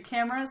point and shoot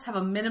cameras, have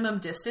a minimum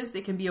distance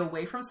they can be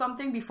away from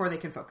something before they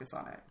can focus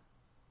on it.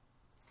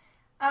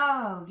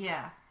 Oh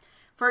yeah.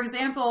 For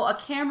example,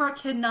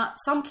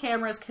 some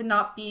cameras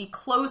cannot be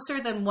closer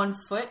than 1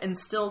 foot and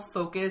still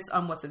focus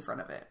on what's in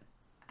front of it.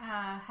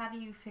 How do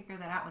you figure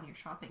that out when you're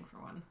shopping for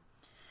one?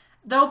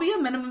 There'll be a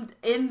minimum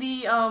in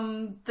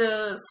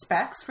the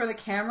specs for the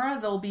camera.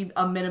 There'll be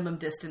a minimum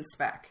distance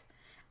spec,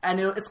 and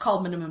it's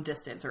called minimum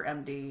distance or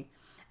MD,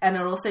 and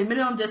it'll say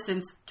minimum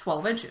distance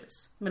 12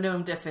 inches,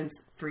 minimum distance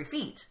 3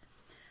 feet,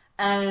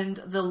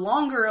 and the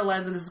longer a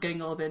lens, and this is getting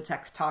a little bit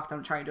tech talk that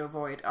I'm trying to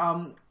avoid.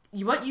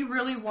 What you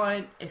really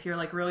want, if you're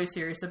like really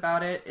serious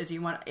about it, is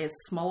you want as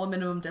small a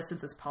minimum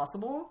distance as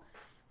possible,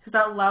 because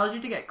that allows you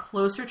to get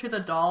closer to the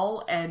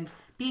doll, and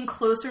being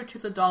closer to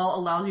the doll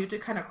allows you to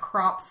kind of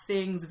crop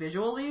things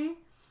visually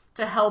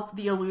to help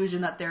the illusion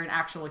that they're an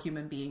actual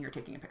human being you're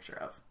taking a picture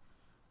of.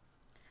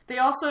 They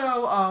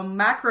also,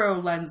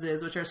 macro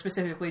lenses, which are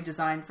specifically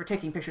designed for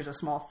taking pictures of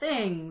small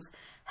things,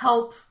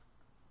 help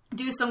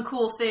do some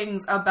cool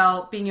things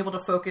about being able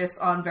to focus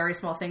on very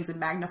small things and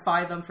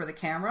magnify them for the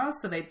camera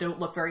so they don't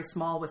look very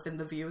small within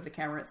the view of the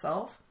camera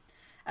itself.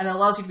 And it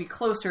allows you to be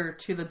closer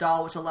to the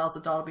doll, which allows the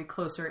doll to be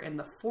closer in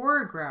the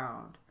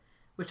foreground,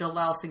 which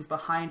allows things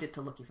behind it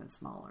to look even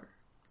smaller.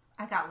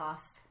 I got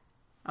lost.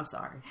 I'm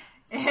sorry.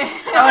 I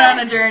went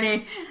on a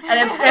journey,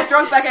 and if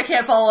Drunk Becca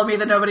can't follow me,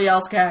 then nobody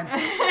else can.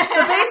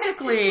 So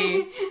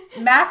basically,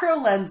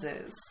 macro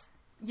lenses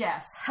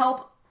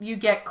help you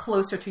get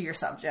closer to your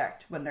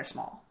subject when they're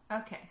small.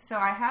 Okay, so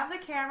I have the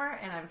camera,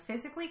 and I'm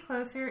physically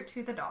closer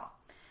to the doll.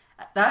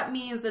 That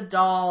means the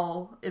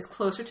doll is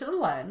closer to the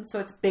lens, so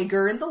it's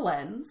bigger in the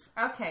lens.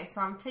 Okay,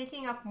 so I'm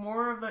taking up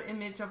more of the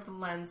image of the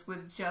lens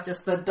with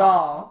just the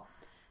doll.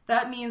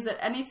 That means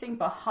that anything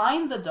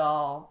behind the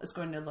doll is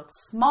going to look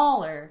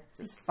smaller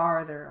because it's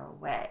farther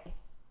away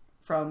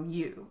from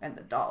you and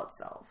the doll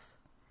itself.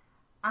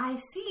 I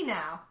see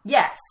now.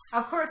 Yes.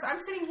 Of course, I'm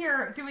sitting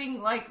here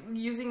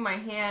using my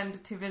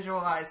hand to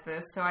visualize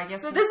this, so I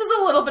guess... So this is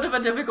a little bit of a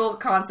difficult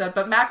concept,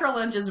 but macro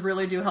lenses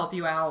really do help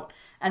you out,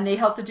 and they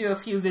help to do a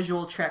few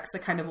visual tricks that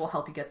kind of will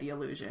help you get the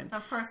illusion.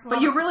 Of course.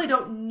 But you really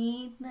don't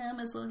need them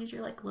as long as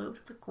you're like low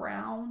to the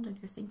ground and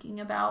you're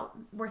thinking about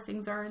where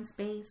things are in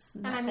space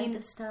and that kind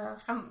of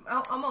stuff.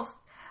 Almost...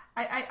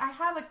 I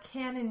have a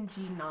Canon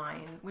G9,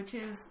 which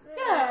is...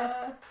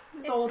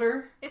 it's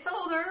older. It's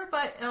older,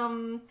 but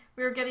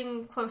we're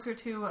getting closer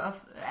to...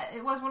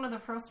 It was one of the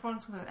first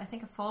ones with, I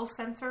think, a full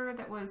sensor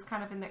that was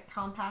kind of in that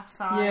compact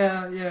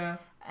size. Yeah.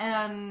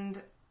 And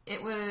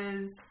it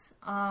was...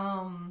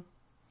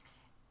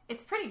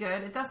 it's pretty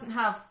good. It doesn't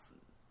have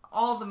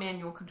all the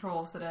manual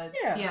controls that a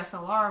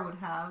DSLR would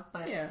have,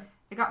 but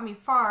it got me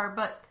far.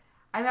 But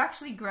I've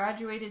actually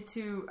graduated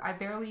to... I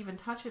barely even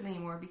touch it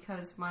anymore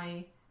because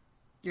my...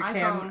 Your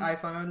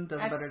iPhone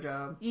does a better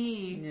job.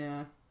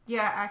 Yeah,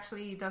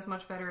 actually does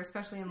much better,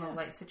 especially in low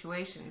light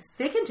situations.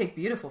 They can take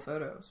beautiful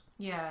photos.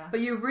 Yeah.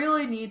 But you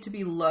really need to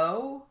be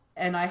low,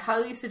 and I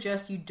highly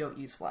suggest you don't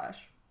use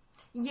flash.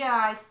 Yeah,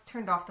 I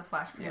turned off the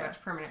flash pretty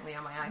much permanently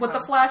on my iPhone. What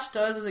the flash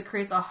does is it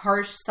creates a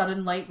harsh,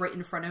 sudden light right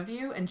in front of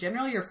you, and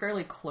generally you're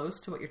fairly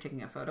close to what you're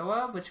taking a photo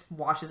of, which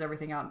washes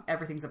everything out.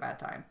 Everything's a bad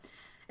time.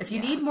 If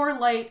you need more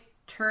light,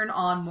 turn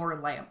on more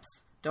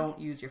lamps. Don't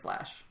use your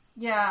flash.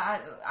 Yeah,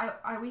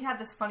 we had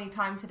this funny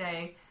time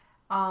today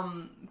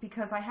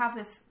because I have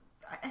this...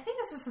 I think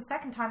this is the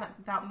second time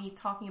about me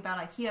talking about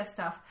IKEA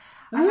stuff.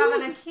 I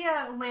have an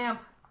IKEA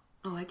lamp.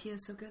 Oh, IKEA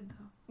is so good,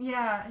 though.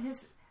 Yeah,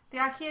 the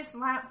IKEA's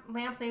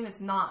lamp name is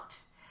Not.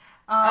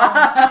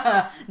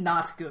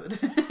 Not good.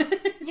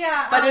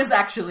 Yeah. But is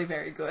actually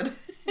very good.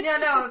 Yeah,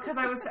 no, because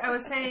I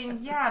was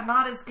saying,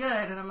 Not is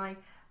good. And I'm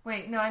like,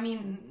 wait, no, I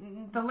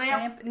mean, the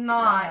lamp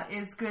Not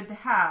is good to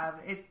have.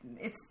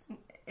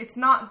 It's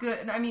not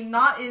good. I mean,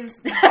 Not is...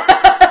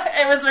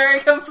 It was very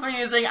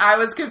confusing. I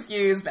was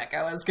confused.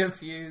 Becca was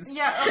confused.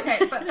 Yeah, okay.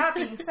 But that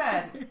being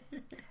said...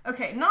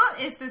 Okay, Not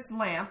is this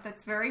lamp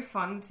that's very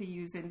fun to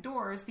use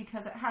indoors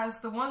because it has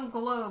the one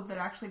globe that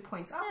actually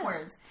points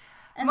upwards.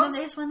 And then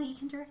there's one that you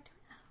can direct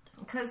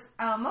around. Because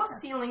most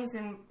ceilings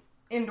in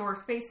indoor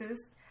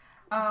spaces...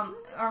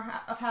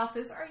 of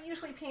houses are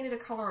usually painted a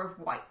color of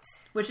white.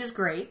 Which is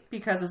great,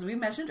 because as we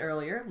mentioned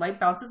earlier,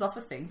 light bounces off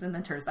of things and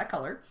then turns that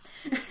color.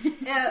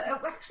 Actually,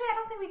 I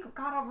don't think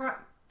we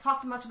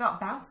talked much about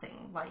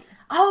bouncing light.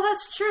 Oh,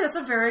 that's true. That's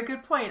a very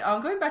good point.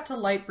 Going back to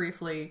light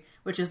briefly,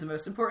 which is the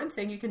most important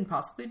thing you can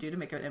possibly do to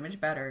make an image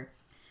better,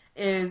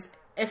 is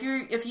if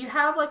you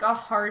have like a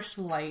harsh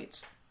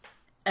light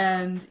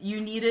and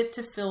you need it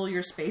to fill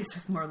your space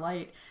with more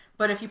light,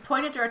 but if you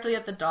point it directly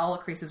at the doll,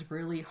 it creates these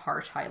really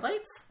harsh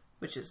highlights,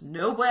 which is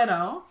no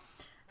bueno.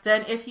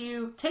 Then if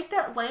you take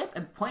that lamp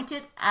and point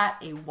it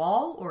at a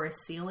wall or a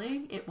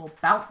ceiling, it will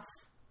bounce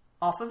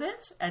off of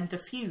it and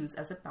diffuse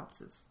as it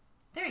bounces.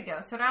 There you go.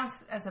 So it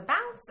bounces as a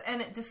bounce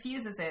and it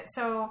diffuses it.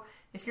 So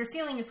if your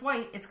ceiling is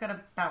white, it's going to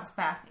bounce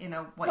back in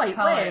a white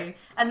color. Way.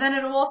 And then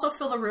it'll also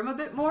fill the room a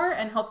bit more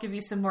and help give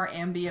you some more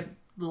ambient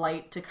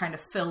light to kind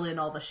of fill in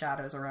all the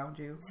shadows around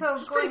you. So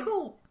it's pretty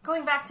cool.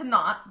 Going back to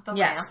Not, the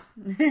lamp.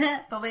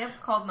 The lamp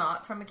called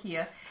Not from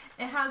IKEA.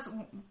 It has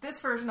this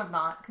version of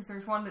Not, because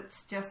there's one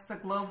that's just the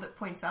globe that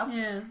points up.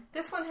 Yeah.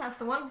 This one has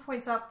the one that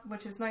points up,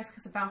 which is nice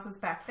because it bounces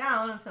back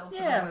down and fills the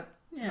room with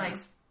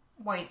nice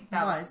white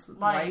bounce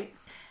light.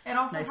 It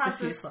also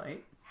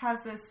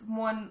has this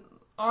one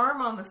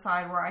arm on the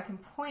side where I can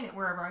point it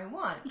wherever I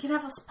want. You can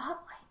have a spotlight.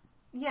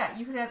 Yeah,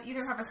 you could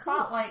either have a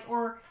spotlight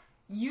or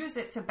use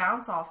it to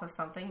bounce off of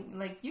something.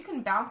 Like, you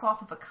can bounce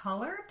off of a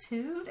color,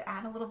 too, to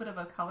add a little bit of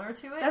a color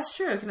to it. That's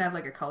true. You can have,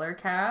 like, a color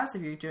cast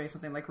if you're doing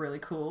something, like, really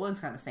cool and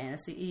kind of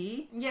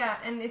fantasy-y. Yeah,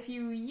 and if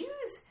you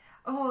use...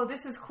 Oh,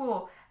 this is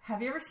cool.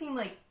 Have you ever seen,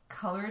 like,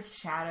 colored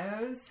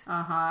shadows?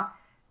 Uh-huh.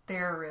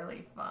 They're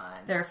really fun.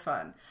 They're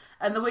fun.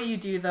 And the way you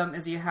do them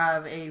is you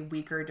have a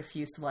weaker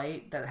diffuse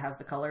light that has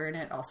the color in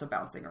it also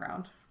bouncing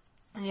around.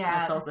 Yeah.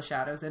 And it fills the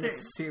shadows in.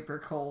 It's super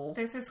cool.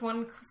 There's this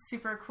one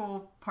super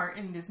cool part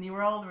in Disney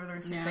World where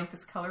there's like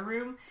this color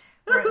room.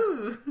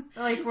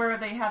 Where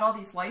they had all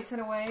these lights in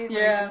a way.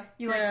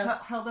 You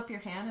held up your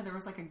hand and there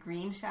was like a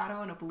green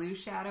shadow and a blue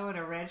shadow and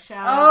a red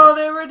shadow. Oh,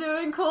 they were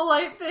doing cool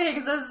light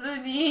things. That's so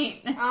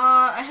neat.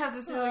 I have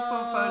this really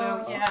cool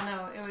photo. Yeah,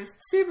 no, it was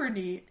super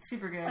neat.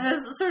 Super good. And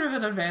it's sort of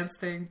an advanced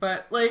thing,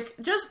 but like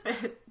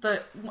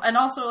and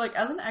also like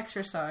as an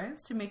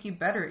exercise to make you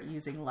better at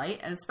using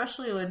light, and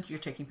especially when you're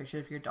taking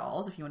pictures of your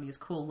dolls, if you want to use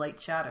cool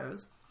light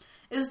shadows,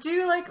 is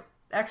do like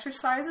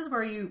exercises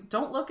where you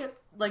don't look at,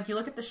 like, you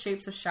look at the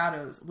shapes of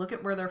shadows, look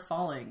at where they're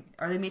falling.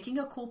 Are they making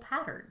a cool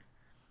pattern?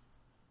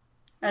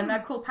 And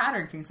that cool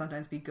pattern can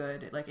sometimes be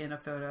good, like in a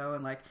photo,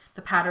 and like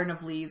the pattern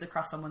of leaves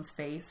across someone's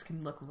face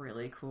can look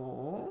really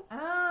cool.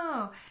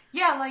 Oh,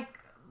 yeah,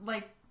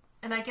 like,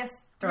 and I guess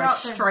or like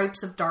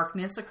stripes of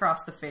darkness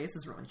across the face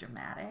is really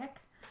dramatic.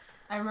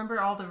 I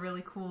remember all the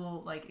really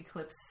cool, like,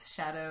 eclipse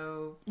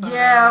shadow photos.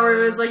 Yeah, where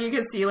it was, like, you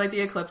could see, like, the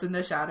eclipse in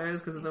the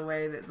shadows because of the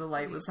way that the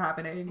light was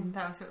happening.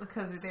 That was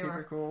because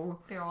Super cool.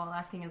 They were all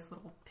acting as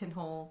little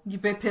pinhole. You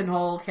big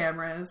pinhole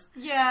cameras.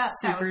 Yeah,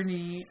 super that was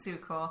neat. So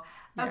cool.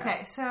 Yeah.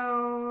 Okay,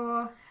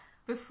 so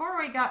before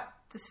we got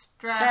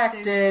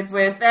distracted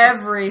with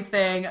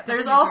everything,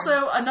 there's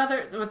also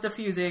with the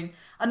fusing,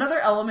 another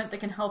element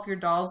that can help your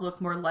dolls look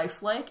more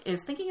lifelike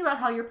is thinking about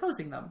how you're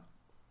posing them.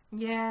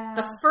 Yeah.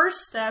 The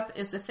first step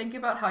is to think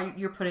about how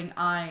you're putting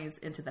eyes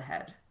into the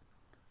head.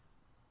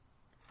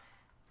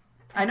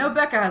 I know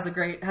Becca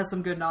has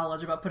some good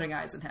knowledge about putting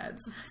eyes in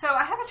heads. So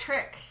I have a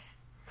trick.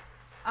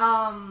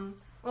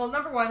 Well,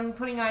 number one,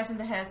 putting eyes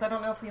into heads. I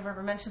don't know if we've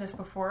ever mentioned this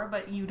before,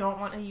 but you don't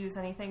want to use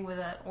anything with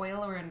an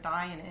oil or a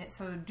dye in it.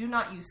 So do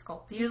not use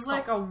Sculpt. Use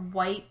like a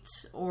white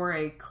or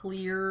a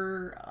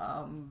clear,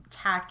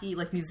 tacky,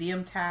 like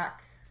museum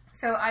tack.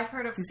 So I've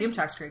heard of museum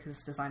tack's great because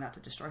it's designed not to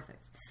destroy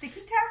things.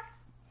 Sticky tack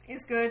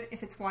is good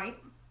if it's white.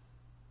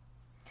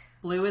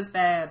 Blue is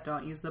bad.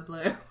 Don't use the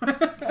blue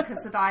because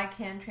the dye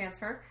can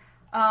transfer.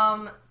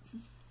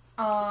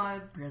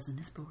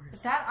 Resinous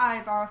pores. That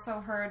I've also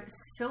heard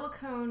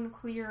silicone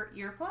clear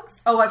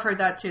earplugs. Oh, I've heard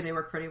that too. They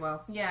work pretty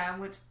well. Yeah,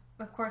 which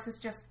of course is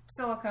just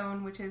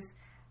silicone, which is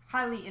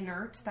highly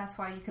inert. That's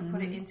why you can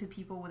put it into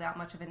people without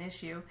much of an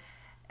issue.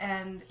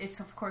 And it's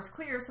of course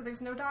clear, so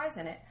there's no dyes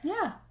in it.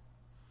 Yeah.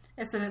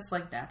 It's in its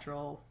like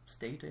natural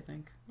state, I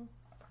think.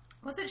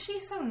 Wasn't she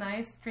so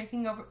nice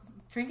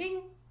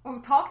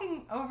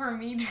talking over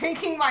me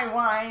drinking my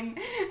wine?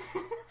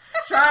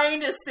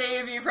 Trying to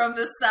save you from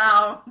the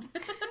sound.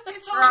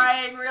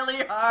 Trying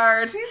really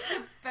hard. She's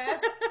the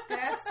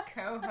best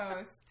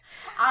co-host.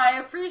 I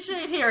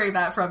appreciate hearing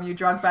that from you,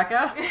 Drunk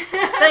Becca.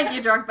 Thank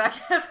you, Drunk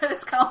Becca, for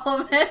this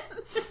compliment.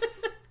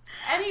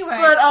 Anyway.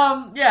 But,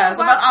 yeah, it's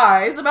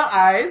about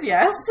eyes,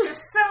 yes.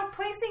 So,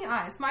 placing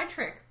eyes, my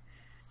trick.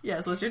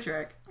 Yes, what's your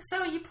trick?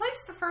 So, you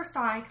place the first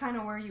eye kind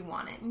of where you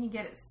want it, and you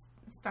get it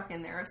stuck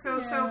in there.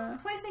 So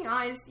placing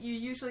eyes, you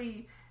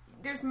usually,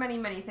 there's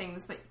many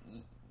things, but...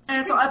 And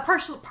it's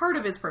a part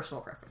of his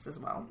personal preference as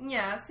well.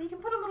 Yeah, so you can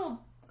put a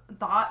little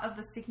dot of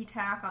the sticky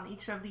tack on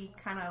each of the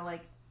kind of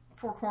like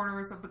four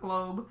corners of the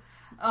globe,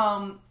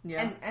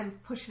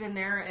 and push it in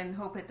there and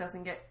hope it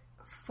doesn't get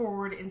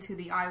forward into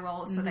the eye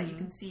well so that you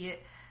can see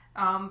it.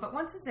 But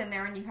once it's in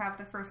there and you have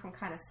the first one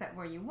kind of set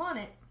where you want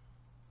it,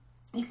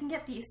 you can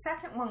get the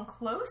second one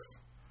close,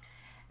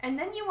 and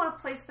then you want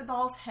to place the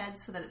doll's head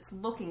so that it's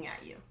looking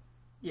at you.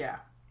 Yeah.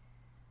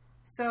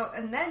 So,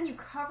 and then you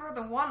cover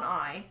the one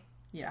eye.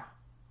 Yeah.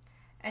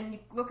 And you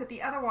look at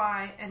the other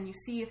eye, and you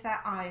see if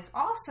that eye is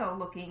also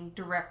looking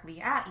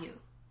directly at you.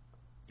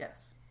 Yes.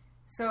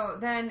 So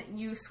then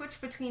you switch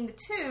between the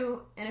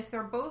two, and if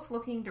they're both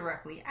looking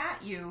directly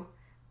at you,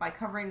 by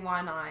covering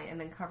one eye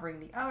and then covering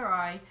the other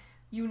eye,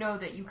 you know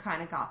that you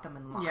kind of got them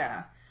in line.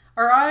 Yeah.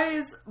 Our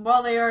eyes,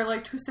 while they are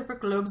like two separate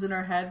globes in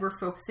our head, we're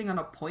focusing on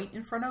a point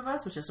in front of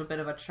us, which is a bit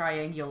of a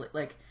triangle.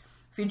 Like,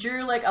 if you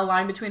drew like a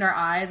line between our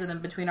eyes, and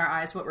then between our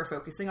eyes what we're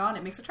focusing on,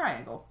 it makes a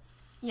triangle.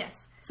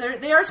 Yes. So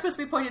they are supposed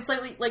to be pointed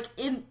slightly, like,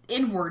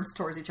 inwards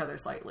towards each other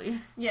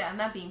slightly. Yeah, and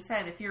that being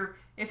said, if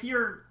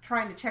you're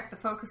trying to check the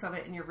focus of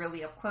it and you're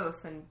really up close,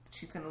 then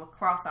she's going to look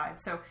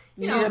cross-eyed. So,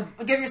 you need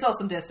to give yourself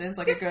some distance,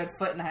 like a good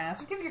 1.5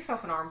 feet. Give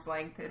yourself an arm's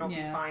length. It'll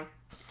be fine.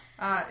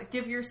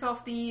 Give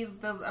yourself the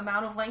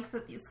amount of length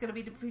that it's going to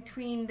be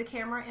between the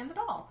camera and the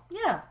doll.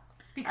 Yeah.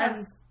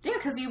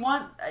 Because you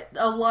want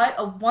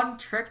one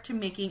trick to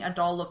making a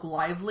doll look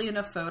lively in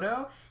a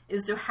photo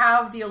is to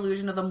have the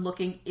illusion of them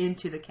looking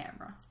into the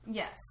camera.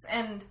 Yes,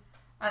 and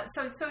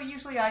so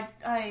usually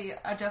I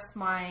adjust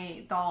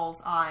my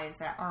doll's eyes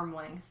at arm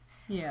length.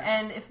 Yeah.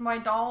 And if my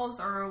dolls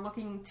are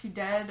looking too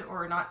dead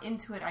or not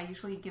into it, I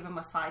usually give them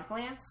a side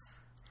glance.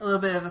 A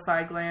little bit of a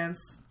side glance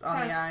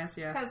on the eyes,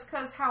 yeah.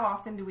 Because how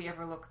often do we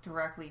ever look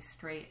directly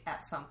straight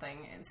at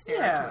something and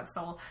stare into its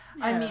soul?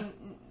 Yeah. I mean,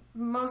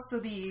 most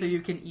of the... So you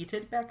can eat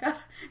it, Becca?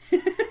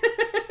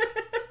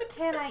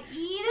 Can I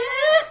eat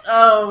it?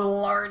 Oh,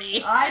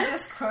 lordy. I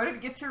just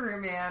quoted Guitar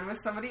Man with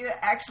somebody that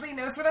actually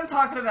knows what I'm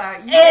talking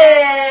about.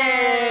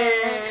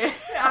 Yay!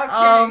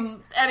 Okay.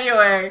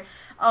 Anyway,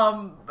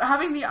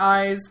 having the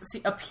eyes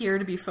appear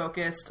to be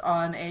focused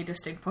on a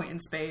distinct point in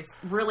space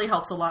really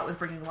helps a lot with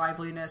bringing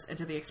liveliness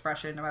into the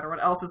expression, no matter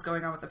what else is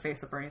going on with the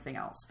face-up or anything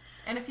else.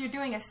 And if you're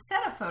doing a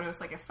set of photos,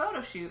 like a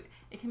photo shoot,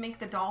 it can make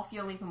the doll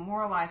feel even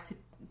more alive to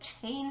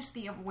change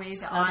the way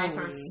the eyes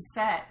are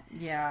set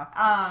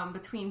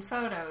between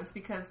photos,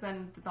 because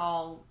then the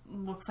doll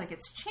looks like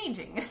it's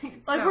changing.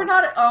 Like, we're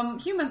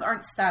not humans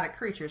aren't static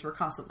creatures. We're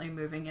constantly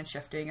moving and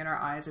shifting, and our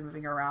eyes are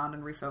moving around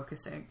and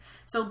refocusing,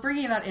 so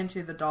bringing that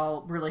into the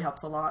doll really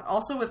helps a lot.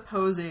 Also with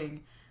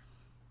posing,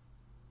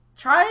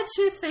 try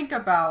to think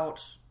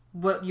about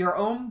what your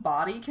own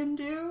body can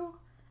do,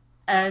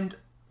 and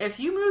if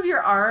you move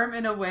your arm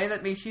in a way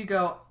that makes you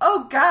go,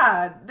 oh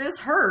god, this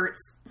hurts,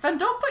 then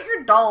don't put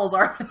your doll's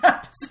arm in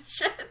that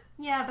position.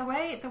 Yeah, the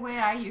way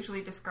I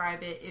usually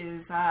describe it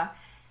is,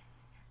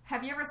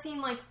 Have you ever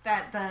seen like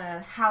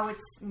how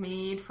it's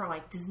made for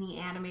like Disney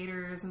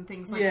animators and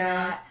things like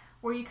that?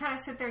 Where you kind of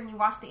sit there and you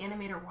watch the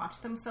animator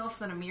watch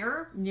themselves in a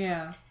mirror?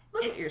 Yeah.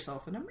 Look at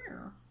yourself in a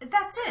mirror.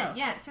 That's it.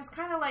 Yeah. Just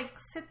kind of like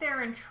sit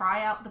there and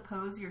try out the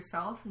pose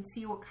yourself and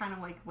see what kind of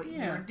like what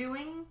you're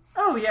doing.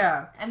 Oh,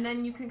 yeah. And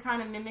then you can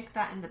kind of mimic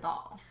that in the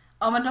doll.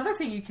 Another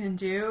thing you can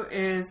do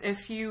is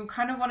if you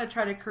kind of want to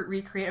try to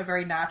recreate a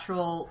very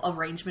natural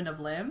arrangement of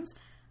limbs,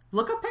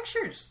 look up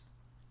pictures.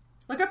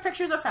 Look up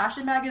pictures of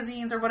fashion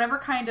magazines or whatever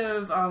kind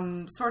of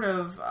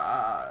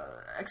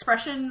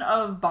expression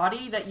of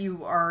body that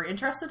you are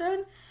interested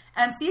in,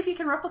 and see if you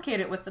can replicate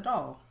it with the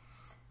doll.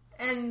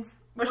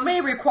 Which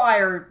may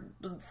require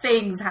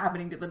things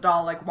happening to the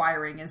doll, like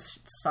wiring and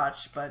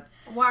such, but...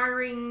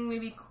 Wiring,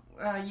 maybe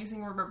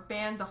using a rubber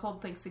band to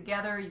hold things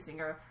together,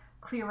 using a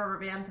clear rubber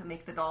band to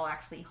make the doll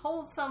actually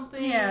hold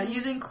something. Yeah,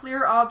 using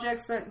clear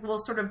objects that will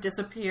sort of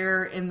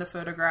disappear in the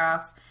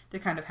photograph to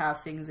kind of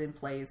have things in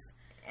place.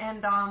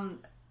 And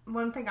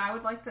one thing I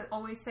would like to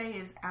always say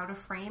is out of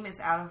frame is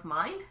out of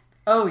mind.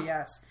 Oh,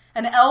 yes.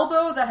 An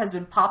elbow that has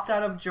been popped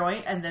out of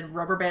joint and then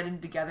rubber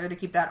banded together to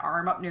keep that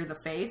arm up near the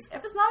face.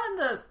 If it's not in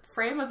the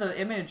frame of the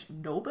image,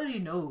 nobody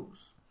knows.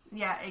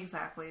 Yeah,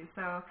 exactly.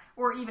 So,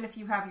 or even if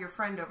you have your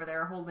friend over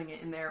there holding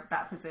it in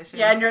that position.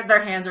 Yeah, and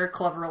their hands are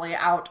cleverly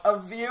out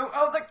of view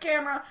of the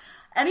camera.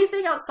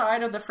 Anything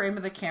outside of the frame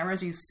of the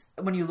cameras,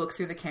 when you look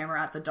through the camera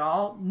at the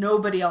doll,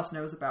 nobody else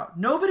knows about.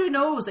 Nobody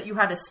knows that you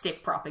had a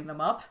stick propping them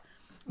up.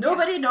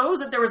 Nobody knows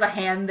that there was a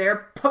hand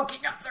there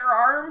poking up their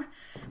arm.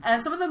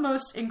 And some of the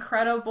most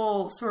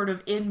incredible sort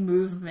of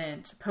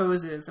in-movement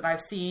poses that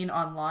I've seen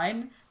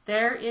online,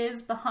 there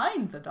is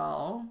behind the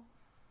doll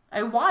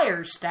a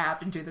wire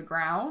stabbed into the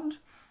ground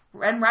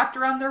and wrapped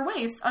around their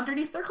waist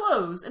underneath their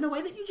clothes in a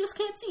way that you just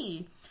can't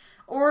see.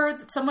 Or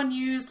someone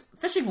used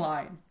fishing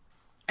line,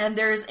 and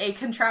there's a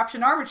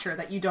contraption armature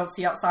that you don't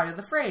see outside of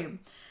the frame.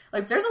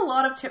 Like, there's a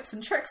lot of tips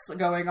and tricks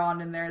going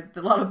on in there,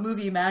 a lot of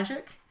movie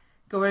magic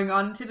going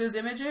on into those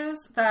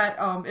images that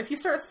if you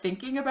start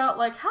thinking about,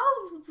 like, how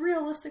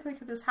realistically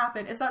could this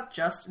happen, it's not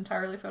just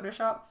entirely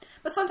Photoshop,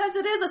 but sometimes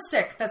it is a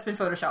stick that's been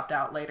Photoshopped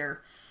out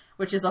later,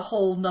 which is a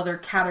whole nother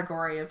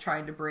category of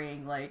trying to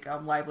bring, like,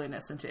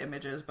 liveliness into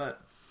images,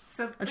 but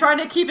I'm trying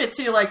to keep it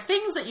to, like,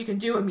 things that you can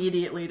do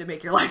immediately to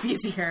make your life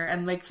easier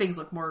and make things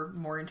look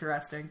more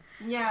interesting.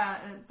 Yeah,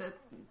 the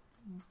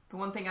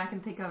one thing I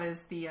can think of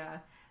is the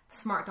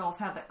smart dolls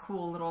have that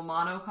cool little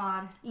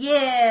monopod.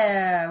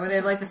 Yeah, where they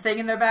have, like, the thing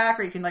in their back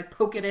where you can, like,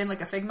 poke it in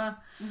like a Figma.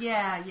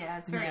 Yeah,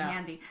 it's very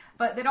handy.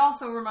 But it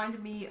also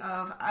reminded me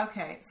of,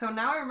 okay, so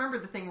now I remember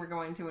the thing we're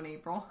going to in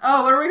April.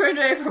 Oh, what are we going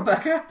to in April,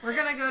 Becca? We're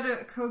going to go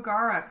to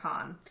Kogara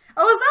Con.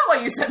 Oh, is that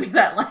why you sent me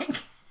that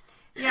link?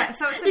 Yeah,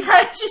 so it's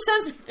because she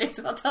sends me things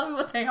and they'll tell me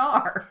what they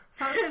are.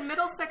 So it's in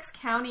Middlesex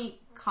County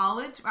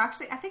College.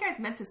 Actually, I think I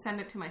meant to send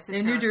it to my sister.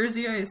 In New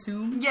Jersey, I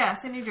assume?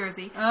 Yes, in New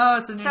Jersey. Oh,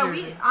 it's in New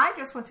Jersey. I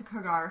just went to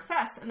Kogara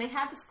Fest, and they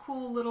had this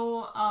cool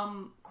little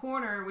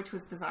corner, which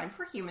was designed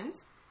for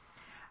humans,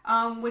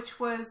 which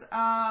was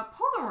a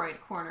Polaroid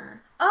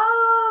corner.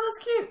 Oh,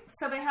 that's cute.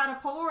 So they had a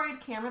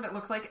Polaroid camera that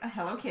looked like a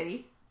Hello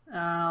Kitty.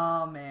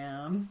 Oh,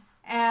 man.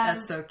 And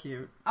that's so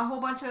cute. A whole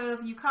bunch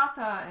of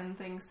yukata and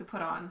things to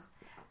put on.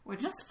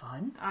 Which that's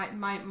fun.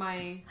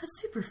 That's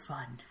super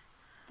fun.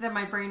 That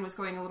my brain was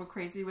going a little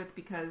crazy with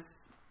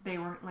because they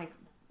weren't like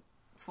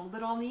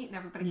folded all neat and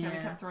everybody kind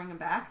of kept throwing them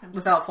back.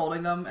 Without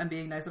folding them and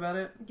being nice about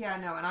it? Yeah,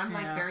 no, and I'm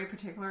like very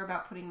particular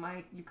about putting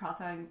my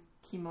yukata and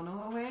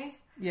kimono away.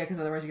 Yeah, because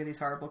otherwise you get these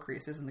horrible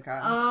creases in the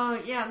cotton. Oh,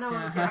 yeah, no.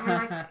 I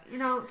mean,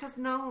 like, just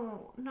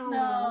no.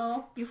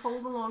 You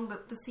fold along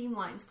the seam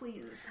lines,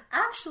 please.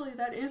 Actually,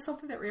 that is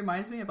something that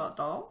reminds me about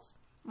dolls.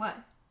 What?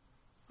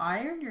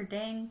 Iron your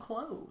dang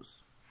clothes.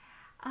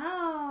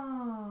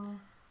 Oh.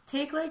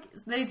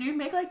 They do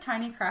make, like,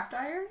 tiny craft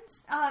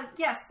irons?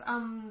 Yes,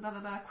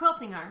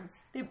 quilting irons.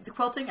 The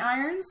quilting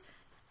irons,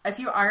 if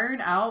you iron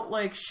out,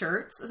 like,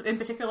 shirts, in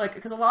particular, like,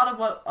 because a lot of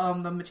what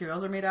the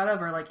materials are made out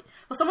of are, like,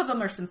 well, some of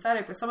them are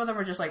synthetic, but some of them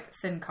are just, like,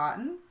 thin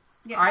cotton.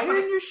 Yeah,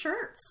 iron your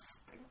shirts.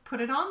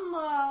 Put it on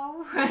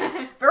low.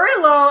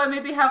 Very low, and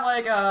maybe have,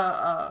 like,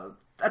 a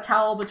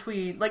towel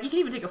between, like, you can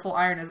even take a full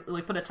iron,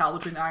 like, put a towel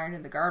between the iron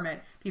and the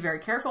garment. Be very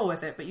careful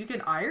with it, but you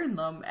can iron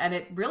them, and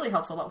it really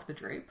helps a lot with the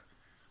drape.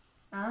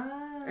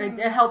 Oh.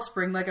 It helps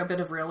bring, like, a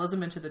bit of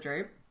realism into the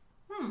drape.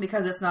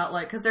 Because it's not,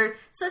 like, because they're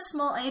such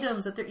small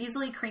items that they're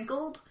easily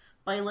crinkled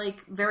by,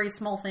 like, very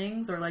small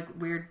things or, like,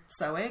 weird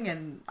sewing,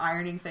 and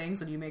ironing things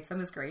when you make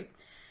them is great.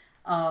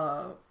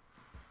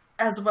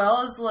 As well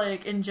as,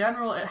 like, in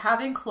general,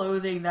 having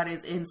clothing that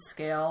is in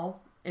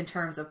scale in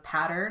terms of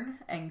pattern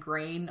and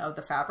grain of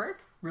the fabric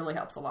really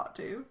helps a lot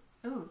too.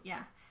 Oh,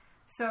 yeah.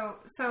 So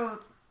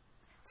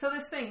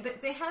this thing,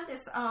 they had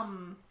this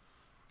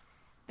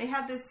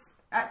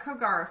at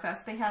Kogara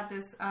Fest, they had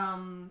this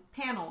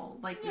panel,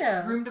 like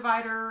room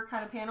divider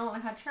kind of panel,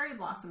 and it had cherry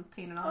blossoms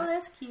painted on it. Oh,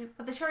 that's cute.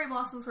 But the cherry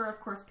blossoms were, of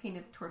course,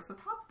 painted towards the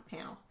top of the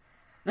panel.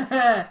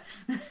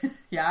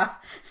 Yeah.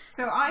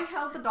 So I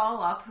held the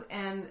doll up,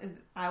 and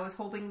I was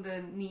holding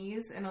the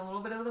knees and a little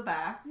bit of the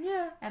back.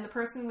 Yeah. And the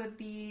person with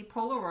the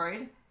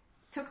Polaroid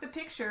took the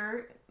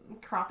picture,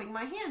 cropping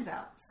my hands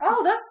out.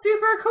 Oh, that's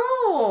super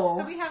cool.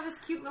 So we have this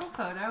cute little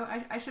photo.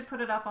 I should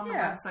put it up on the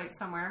Yeah. website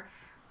somewhere,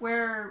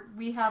 where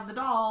we have the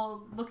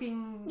doll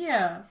looking,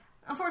 Yeah.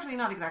 unfortunately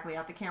not exactly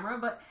at the camera,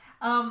 but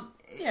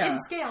Yeah. in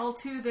scale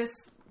to this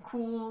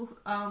cool,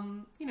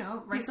 rice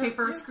Piece of-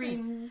 paper yeah,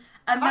 screen.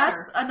 And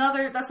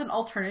butter. that's an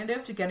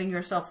alternative to getting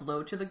yourself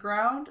low to the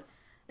ground,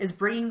 is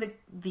bringing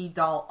the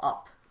doll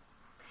up.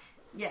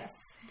 Yes.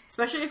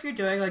 Especially if you're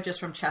doing like just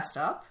from chest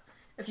up.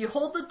 If you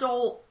hold the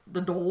doll.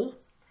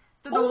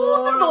 If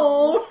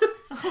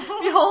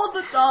you hold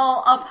the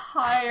doll up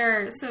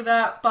higher so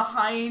that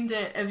behind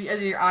it,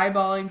 as you're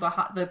eyeballing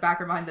the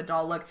back or behind the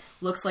doll,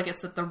 looks like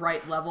it's at the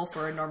right level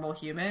for a normal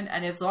human.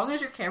 And as long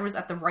as your camera's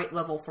at the right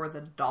level for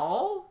the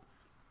doll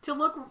to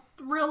look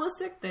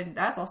realistic, then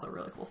that's also a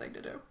really cool thing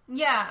to do.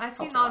 Yeah, I've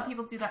seen Helps a a lot lot. of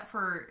people do that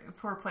for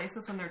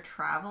places when they're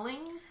traveling.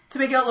 To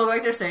make it look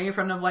like they're standing in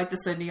front of like the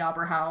Sydney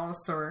Opera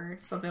House or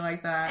something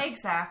like that.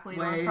 Exactly,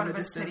 or Way in front in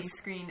of the a city distance.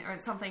 screen or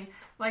something.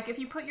 Like if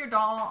you put your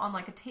doll on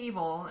like a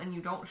table and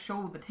you don't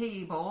show the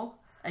table,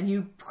 And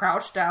you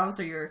crouch down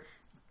so your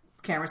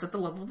camera's at the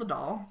level of the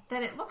doll.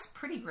 then it looks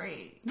pretty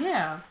great.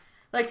 Yeah.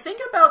 Like,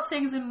 think about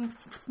things in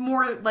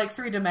more like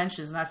 3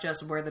 dimensions, not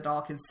just where the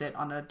doll can sit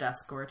on a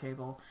desk or a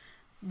table.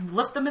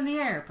 Lift them in the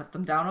air, put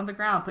them down on the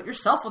ground, put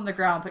yourself on the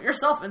ground, put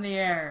yourself in the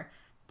air,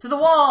 to the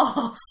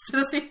walls, to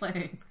the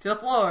ceiling, to the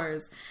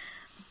floors.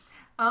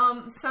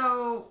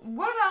 So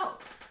what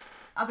about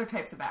other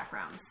types of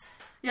backgrounds?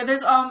 Yeah,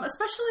 there's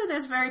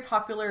there's very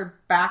popular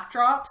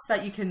backdrops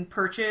that you can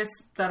purchase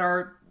that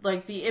are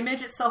like the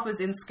image itself is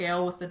in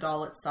scale with the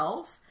doll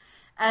itself.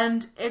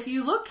 And if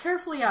you look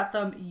carefully at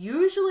them,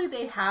 usually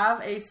they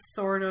have a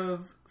sort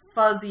of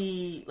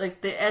fuzzy,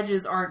 like the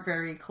edges aren't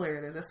very clear.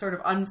 There's a sort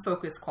of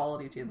unfocused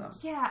quality to them.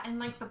 Yeah, and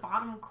like the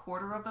bottom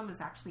quarter of them is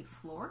actually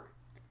floor.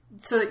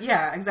 So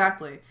yeah,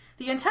 exactly.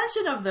 The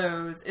intention of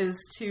those is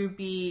to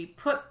be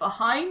put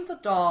behind the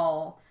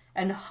doll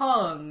and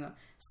hung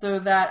so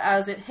that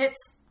as it hits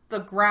the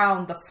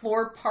ground, the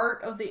floor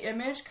part of the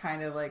image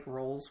kind of like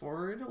rolls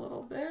forward a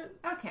little bit.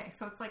 Okay,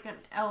 so it's like an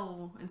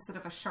L instead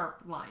of a sharp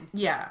line.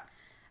 Yeah.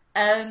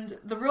 And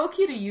the real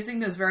key to using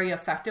those very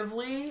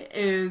effectively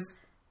is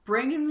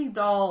bringing the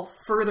doll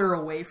further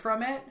away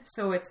from it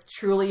so it's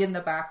truly in the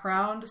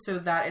background so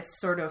that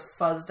its sort of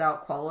fuzzed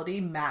out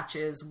quality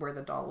matches where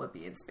the doll would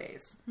be in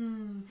space.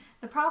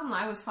 The problem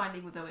I was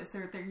finding with them is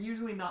they're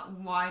usually not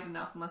wide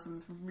enough unless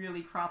I'm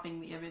really cropping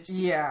the image.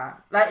 Yeah,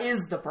 that is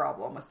the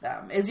problem with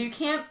them, is you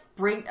can't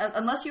bring,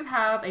 unless you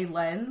have a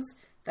lens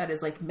that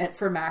is like meant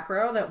for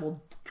macro that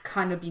will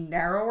kind of be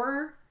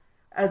narrower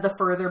the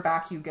further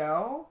back you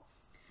go,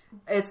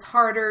 it's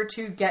harder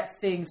to get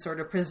things sort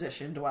of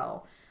positioned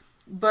well.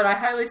 But I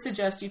highly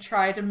suggest you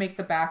try to make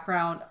the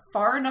background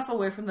far enough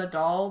away from the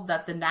doll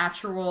that the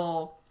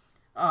natural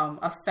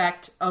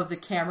effect of the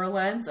camera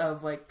lens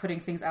of like putting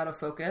things out of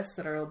focus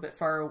that are a little bit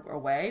far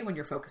away when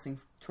you're focusing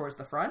towards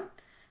the front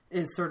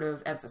is sort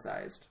of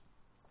emphasized.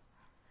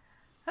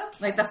 Okay.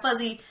 Like the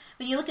fuzzy,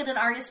 when you look at an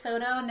artist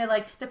photo and they're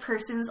like, the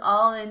person's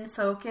all in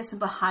focus and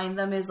behind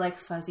them is like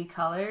fuzzy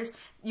colors.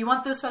 You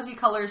want those fuzzy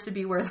colors to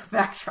be where the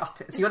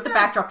backdrop is. You want the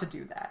backdrop to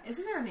do that.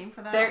 Isn't there a name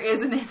for that? There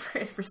is a name for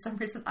it. For some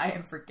reason, I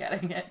am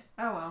forgetting it.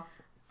 Oh well.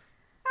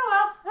 Oh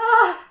well.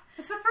 Ah,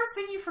 It's the first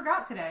thing you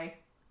forgot today.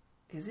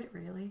 is it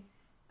really?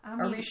 I Are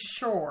mean, we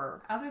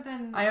sure? other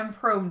than I am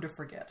prone to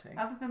forgetting.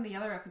 the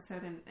other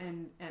episode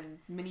and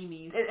mini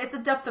me's. It's a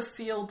depth of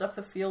field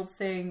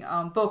thing.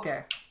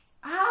 Bokeh.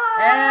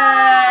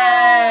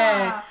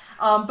 Ah!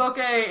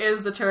 Bokeh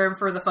is the term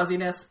for the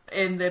fuzziness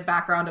in the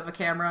background of a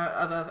camera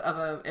of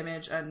a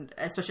image, and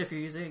especially if you're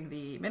using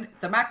the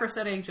macro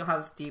settings, you'll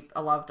have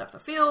a lot of depth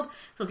of field.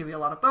 It'll give you a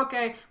lot of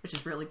bokeh, which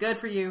is really good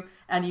for you.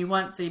 And you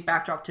want the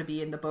backdrop to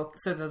be in the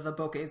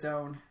bokeh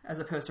zone, as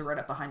opposed to right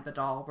up behind the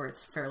doll where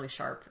it's fairly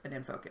sharp and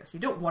in focus. You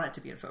don't want it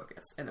to be in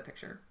focus in the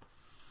picture.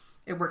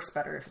 It works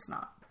better if it's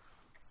not,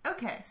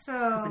 Okay, so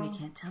because then you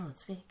can't tell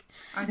it's fake.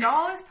 our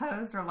doll is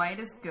posed, our light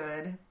is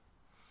good.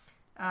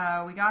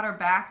 We got our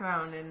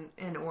background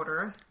in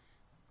order.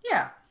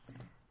 Yeah.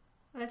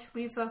 Which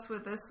leaves us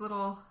with this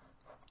little...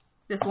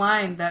 This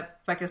line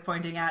that Becca's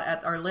pointing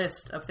at our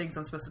list of things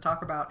I'm supposed to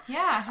talk about.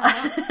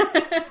 Yeah.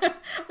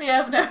 We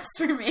have notes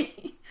for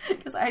me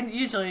because I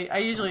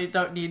usually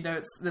don't need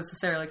notes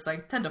necessarily because I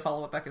tend to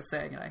follow what Becca's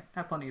saying and I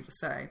have plenty to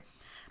say.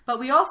 But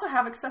we also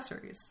have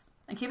accessories.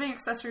 And keeping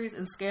accessories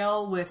in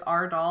scale with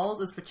our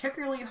dolls is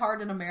particularly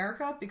hard in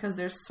America because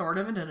they're sort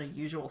of in an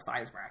unusual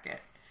size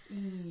bracket.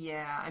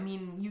 Yeah, I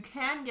mean, you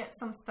can get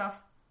some stuff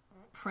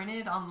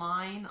printed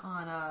online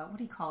on, what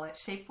do you call it,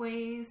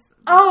 Shapeways?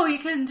 Oh, you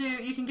can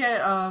get,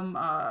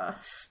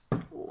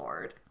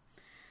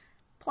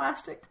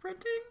 plastic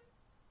printing?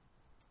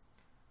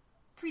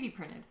 3D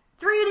printed.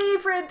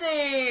 3D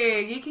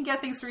printing! You can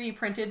get things 3D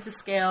printed to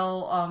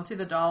scale to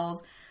the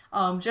dolls.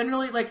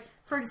 Generally, like,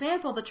 For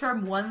example, the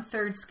term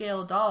 1/3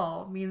 scale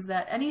doll means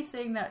that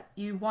anything that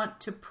you want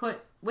to put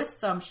with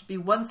them should be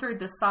 1/3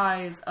 the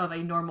size of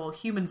a normal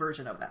human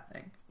version of that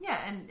thing. Yeah,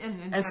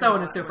 and so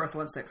on and so forth,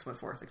 1/6,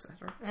 1/4,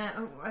 etc.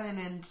 And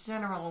in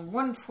general,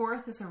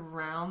 1/4 is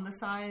around the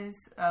size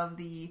of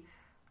the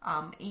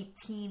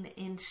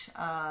 18-inch,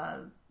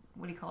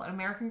 what do you call it,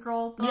 American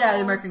Girl dolls? Yeah,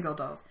 the American Girl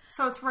dolls.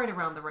 So it's right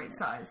around the right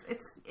size.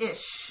 It's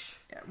ish.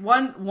 Yeah.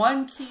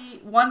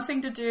 One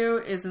thing to do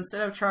is, instead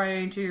of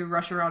trying to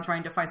rush around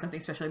trying to find something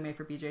specially made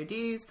for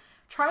BJDs,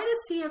 try to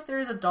see if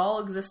there's a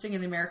doll existing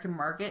in the American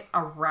market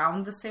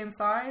around the same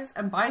size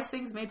and buy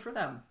things made for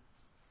them.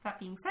 That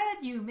being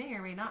said, you may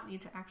or may not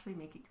need to actually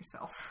make it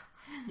yourself.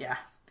 Yeah.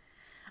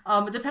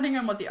 Depending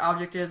on what the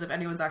object is, if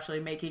anyone's actually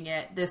making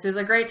it, this is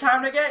a great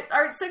time to get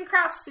arts and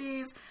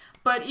craftsies.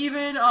 But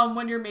even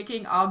when you're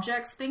making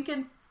objects,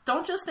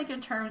 don't just think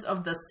in terms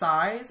of the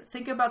size.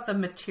 Think about the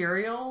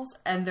materials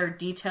and their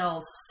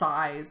detail,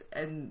 size,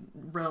 and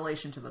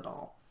relation to the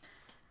doll.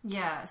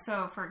 Yeah,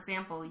 so for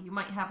example, you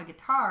might have a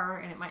guitar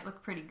and it might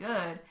look pretty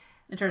good.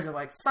 In terms of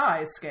like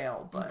size,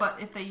 scale, but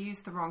if they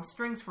use the wrong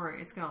strings for it,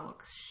 it's gonna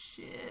look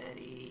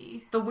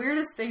shitty. The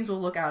weirdest things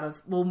will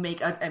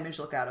make an image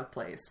look out of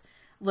place.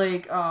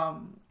 Like,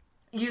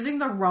 using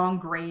the wrong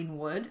grain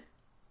wood.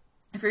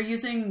 If you're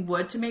using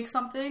wood to make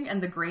something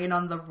and the grain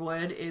on the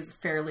wood is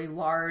fairly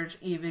large,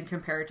 even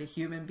compared to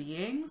human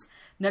beings,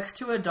 next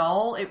to a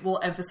doll, it will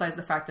emphasize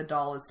the fact the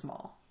doll is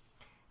small.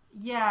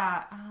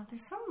 Yeah,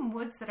 there's some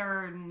woods that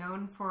are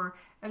known for,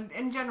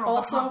 in general...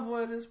 Also,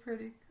 wood is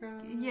pretty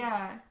good.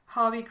 Yeah.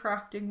 Hobby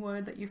crafting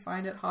wood that you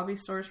find at hobby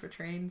stores for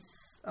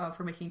trains,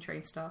 for making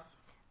train stuff.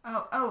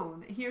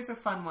 Oh, here's a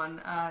fun one.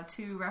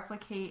 To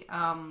replicate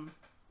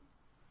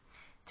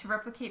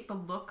the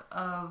look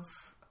of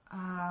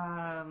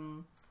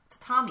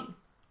tatami.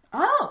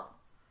 Oh!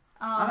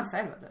 I'm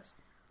excited about this.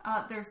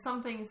 There's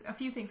a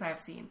few things I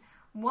have seen.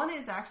 One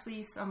is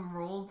actually some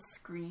rolled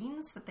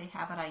screens that they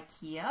have at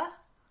IKEA.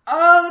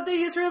 Oh, that they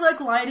use for, like,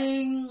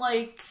 lighting,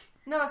 like...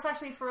 No, it's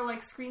actually for,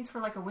 like, screens for,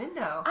 like, a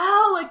window.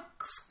 Oh, like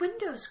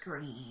window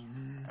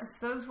screens.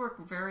 Those work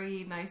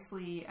very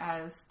nicely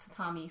as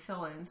tatami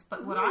fill-ins,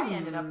 but what I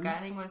ended up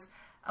getting was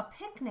a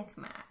picnic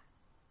mat.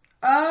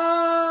 Oh,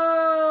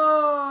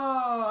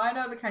 I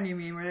know the kind you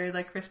mean, where they're,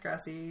 like,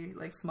 crisscrossy,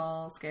 like,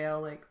 small scale,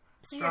 like,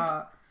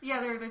 straw. Yeah,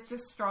 they're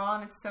just straw,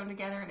 and it's sewn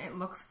together, and it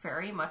looks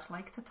very much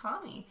like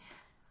tatami.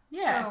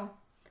 Yeah.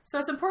 So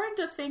it's important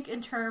to think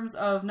in terms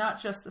of not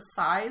just the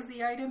size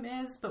the item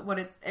is, but what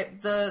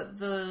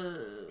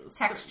the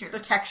texture. The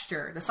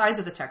texture, the size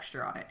of the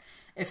texture on it.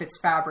 If it's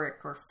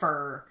fabric or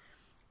fur,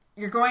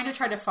 you're going to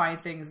try to find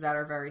things that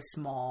are very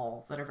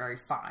small, that are very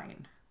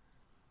fine.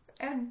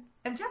 And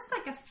just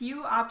like a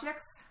few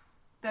objects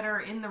that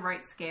are in the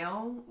right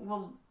scale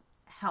will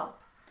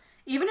help.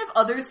 Even if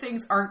other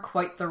things aren't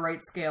quite the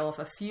right scale, if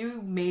a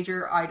few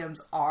major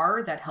items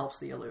are, that helps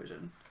the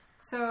illusion.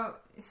 So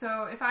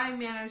if I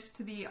manage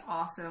to be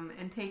awesome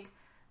and take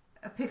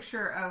a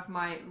picture of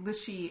my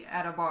Lishi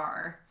at a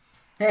bar,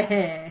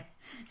 and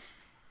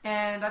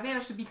I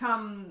manage to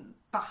become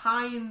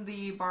behind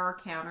the bar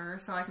counter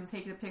so I can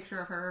take a picture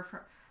of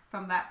her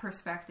from that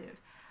perspective,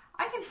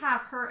 I can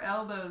have her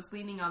elbows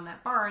leaning on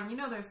that bar, and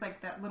there's like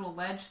that little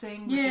ledge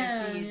thing,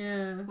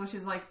 which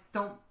is like,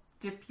 don't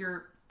dip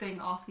your thing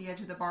off the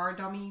edge of the bar,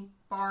 dummy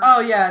bar.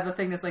 Oh yeah, the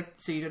thing that's like,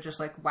 so you don't just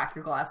like whack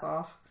your glass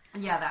off.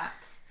 Yeah, that.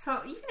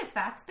 So even if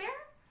that's there,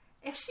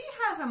 if she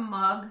has a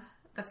mug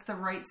that's the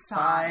right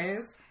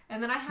size,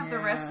 and then I have the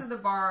rest of the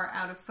bar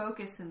out of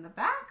focus in the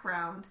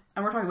background,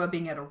 and we're talking about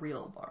being at a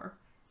real bar,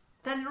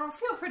 then it'll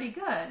feel pretty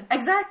good.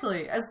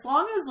 Exactly. As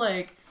long as,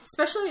 like,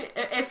 especially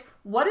if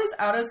what is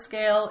out of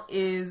scale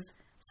is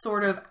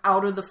sort of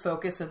out of the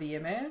focus of the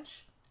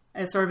image,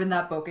 and it's sort of in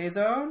that bokeh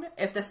zone,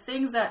 if the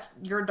things that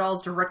your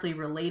doll's directly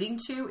relating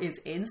to is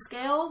in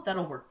scale,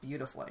 that'll work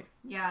beautifully.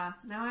 Yeah.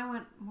 Now I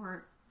went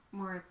more.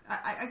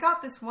 I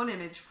got this one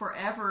image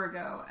forever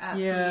ago at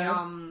the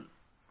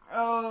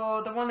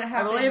one that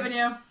happened. I believe in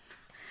you.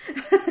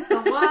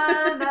 The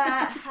one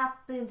that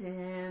happened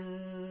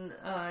in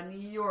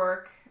New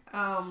York.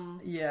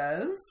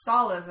 Yes.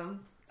 Dollism.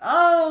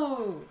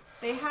 Oh,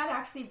 they had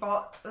actually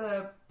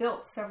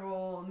built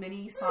several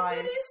mini size.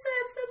 Mini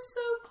sets. That's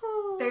so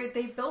cool.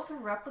 They built a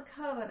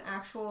replica of an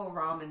actual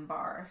ramen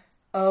bar.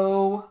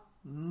 Oh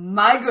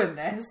my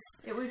goodness.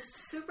 It was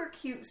super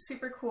cute,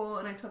 super cool,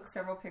 and I took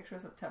several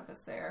pictures of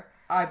Tempest there.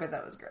 I bet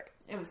that was great.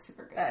 It was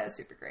super good. That is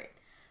super great.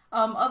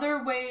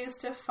 Other ways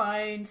to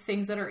find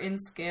things that are in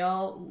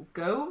scale,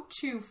 go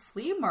to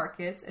flea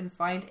markets and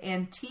find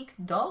antique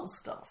doll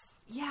stuff.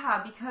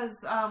 Yeah, because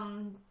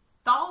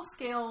doll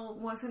scale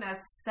wasn't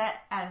as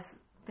set as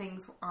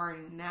things are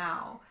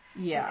now.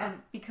 Yeah.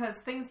 And because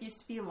things used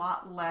to be a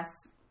lot less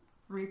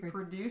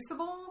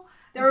reproducible.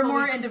 They were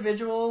more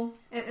individual.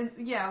 And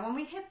when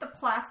we hit the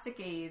plastic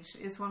age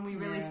is when we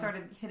really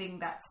started hitting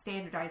that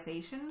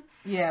standardization.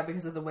 Yeah,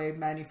 because of the way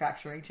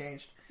manufacturing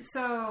changed.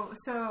 So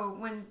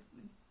when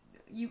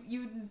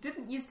you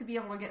didn't used to be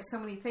able to get so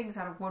many things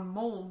out of one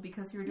mold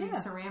because you were doing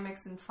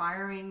ceramics and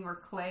firing or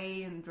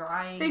clay and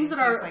drying. Things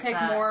that take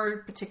that.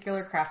 more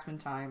particular craftsman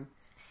time.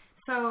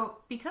 So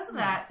because of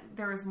that,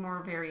 there was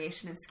more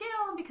variation in scale,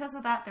 and because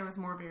of that, there was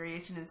more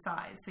variation in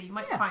size. So you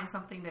might find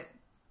something that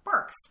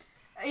works.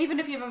 Even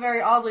if you have a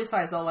very oddly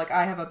sized, though, like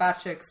I have a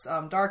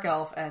Batchix Dark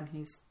Elf, and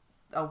he's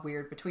a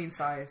weird between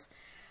size.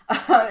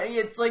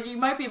 It's like you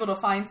might be able to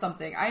find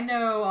something. I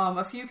know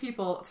a few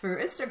people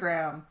through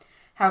Instagram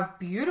have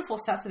beautiful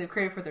sets that they've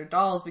created for their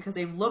dolls because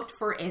they've looked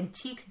for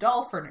antique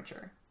doll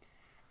furniture.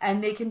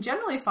 And they can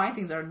generally find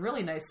things that are in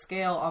really nice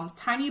scale.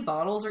 Tiny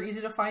bottles are easy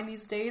to find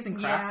these days in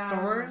craft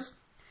stores.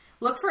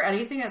 Look for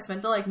anything that's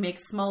meant to like make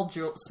small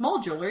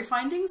jewelry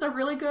findings are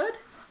really good.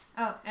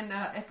 Oh, and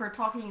if we're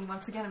talking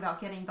once again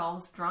about getting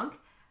dolls drunk,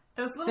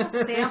 those little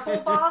sample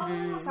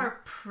bottles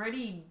are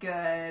pretty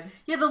good.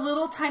 Yeah, the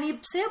little tiny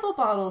sample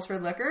bottles for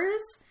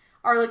liquors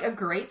are like a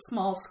great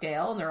small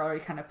scale, and they're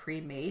already kind of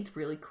pre-made,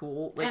 really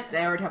cool. Like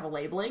they already have a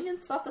labeling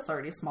and stuff that's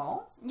already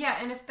small. Yeah,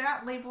 and if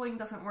that labeling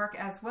doesn't work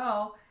as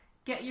well,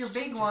 get your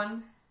big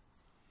one,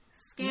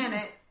 scan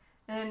it,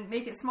 and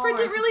make it smaller.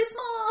 Print it really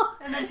small!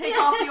 And then take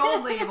off the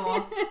old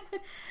label.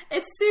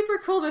 It's super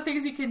cool the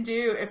things you can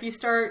do if you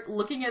start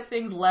looking at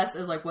things less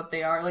as like what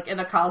they are, like in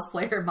a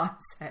cosplayer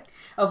mindset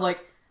of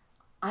like,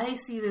 I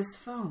see this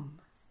foam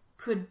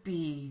could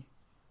be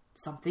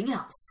something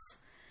else.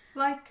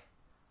 Like,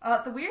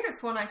 the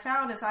weirdest one I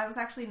found is I was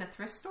actually in a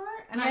thrift store,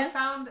 and I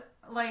found,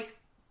 like,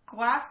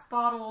 glass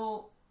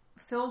bottle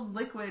filled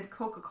liquid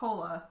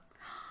Coca-Cola.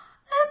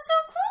 That's so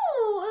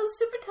cool! It was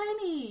super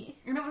tiny.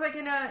 And it was like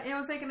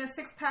in a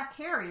 6-pack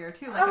carrier,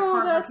 too, like a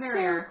cardboard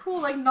carrier. So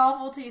cool, like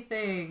novelty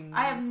things.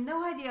 I have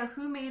no idea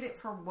who made it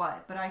for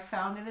what, but I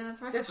found it in a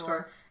thrift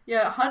store.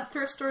 Yeah, hunt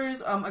thrift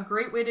stores. A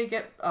great way to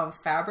get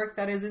fabric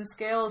that is in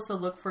scale is to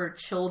look for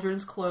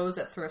children's clothes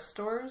at thrift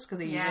stores because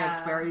they usually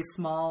have very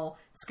small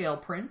scale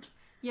print.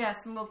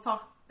 Yes, and we'll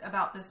talk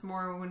about this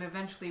more when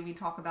eventually we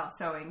talk about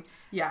sewing.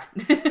 Yeah.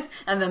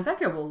 And then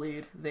Becca will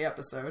lead the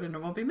episode, and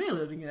it won't be me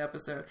leading the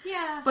episode.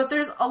 Yeah. But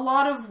there's a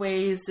lot of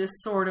ways to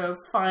sort of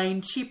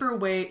find cheaper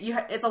way.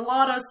 It's a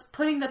lot of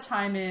putting the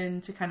time in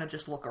to kind of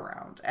just look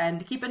around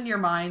and keep in your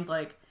mind,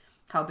 like,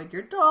 how big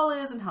your doll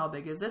is and how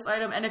big is this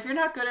item. And if you're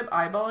not good at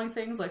eyeballing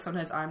things, like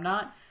sometimes I'm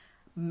not,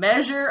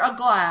 measure a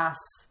glass,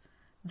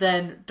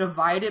 then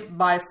divide it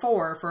by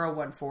 4 for a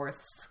 1/4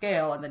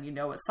 scale, and then you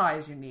know what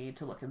size you need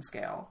to look in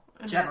scale,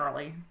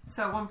 generally.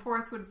 So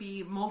 1/4 would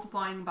be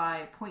multiplying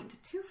by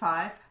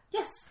 0.25.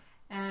 Yes.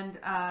 And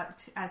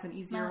as an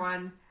easier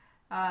one,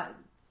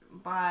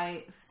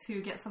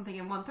 to get something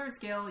in 1/3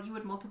 scale, you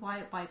would multiply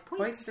it by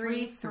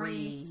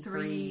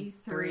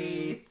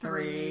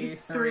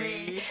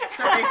 0.3333333.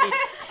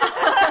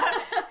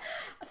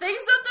 Things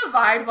don't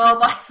divide well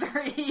by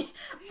 3,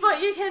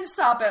 but you can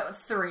stop at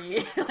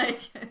 3.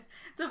 Like,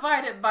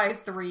 divide it by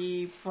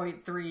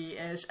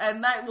 3.3-ish,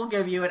 and that will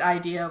give you an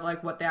idea of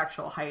like what the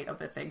actual height of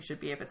the thing should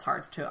be if it's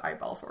hard to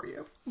eyeball for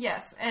you.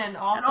 Yes, and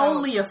also... And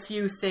only a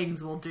few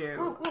things will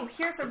do. Ooh,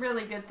 here's a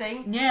really good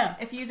thing. Yeah.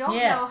 If you don't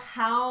know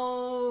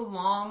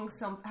how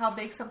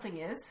big something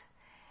is,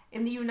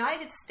 in the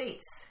United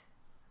States...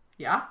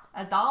 Yeah.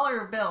 A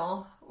 $1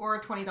 bill or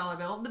a $20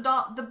 bill, the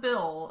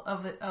bill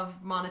of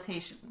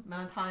monetization, the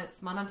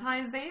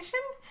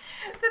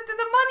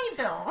money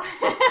bill,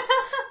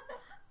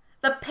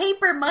 the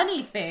paper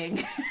money thing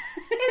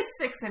is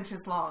 6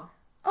 inches long.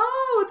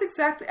 Oh, it's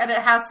exactly, and it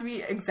has to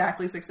be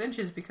exactly 6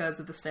 inches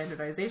because of the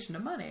standardization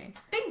of money.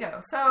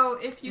 Bingo. So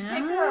if you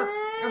take a bill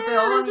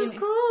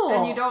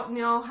and you don't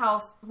know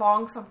how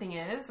long something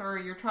is, or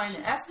you're trying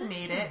to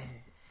estimate it.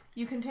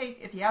 You can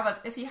take, if you have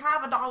a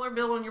 $1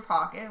 bill in your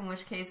pocket, in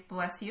which case,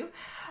 bless you.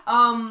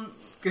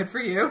 Good for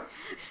you.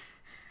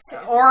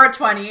 Or a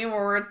 20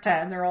 or a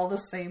 10, they're all the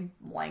same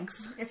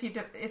length. If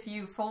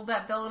you fold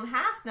that bill in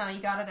half, now you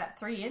got it at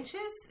 3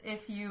 inches.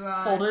 If you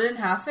fold it in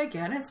half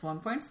again, it's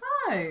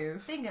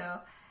 1.5.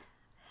 Bingo.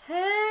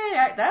 Hey,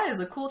 that is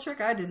a cool trick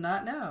I did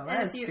not know.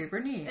 That is super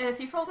neat. And if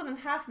you fold it in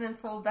half and then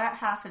fold that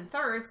half in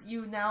thirds,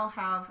 you now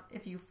have,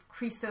 if you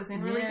crease those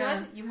in really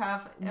good, you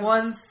have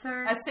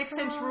 1/3 a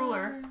 6-inch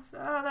ruler.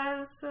 Oh, that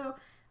is so...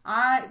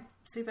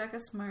 See,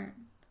 Becca's smart.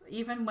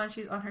 Even when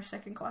she's on her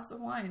second glass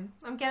of wine.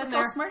 I'm getting Look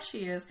there. how smart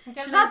she is. She's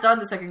there. not done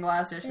the second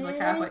glass yet. She's like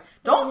halfway.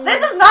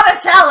 This is not a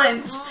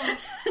challenge!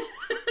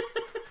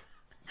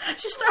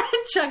 She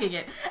started chugging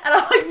it. And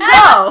I'm like,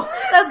 no!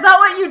 That's not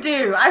what you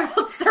do. I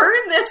will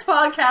turn this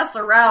podcast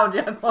around,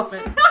 young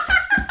woman.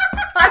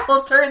 I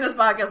will turn this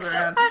podcast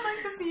around. I'd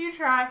like to see you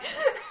try.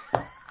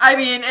 I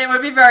mean, it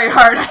would be very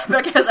hard.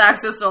 Becca has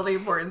access to all the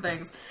important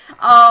things.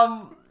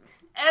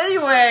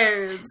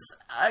 Anyways,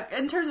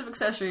 in terms of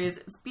accessories,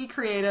 be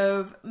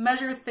creative,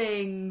 measure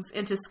things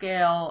into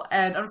scale,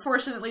 and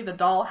unfortunately the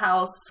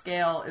dollhouse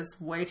scale is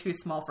way too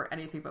small for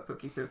anything but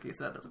Pookie Pookie,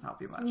 so that doesn't help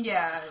you much.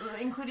 Yeah,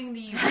 including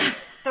the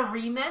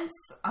rements.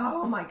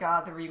 Oh my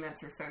god, the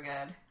rements are so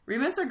good.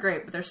 Remints are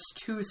great, but they're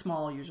too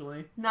small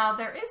usually. Now,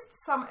 there is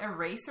some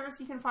erasers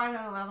you can find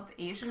at a lot of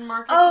Asian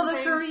markets. Oh, and the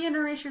things. Korean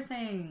erasure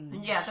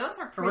thing. Yeah, those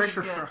are pretty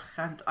good.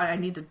 I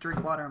need to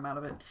drink water. I'm out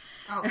of it.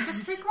 Oh,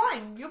 just drink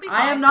wine. You'll be fine.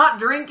 I am not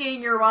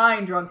drinking your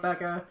wine, drunk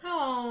Becca.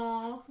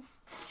 Oh.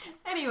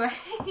 Anyway,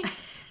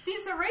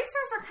 these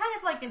erasers are kind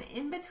of like an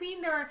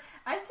in-between.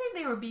 I'd say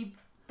they would be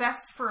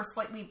best for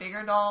slightly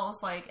bigger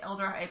dolls, like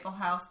Elder April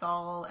House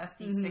doll,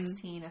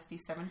 SD16,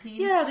 SD17.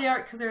 Yeah, they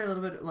are, because they're a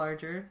little bit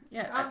larger.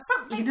 Yeah,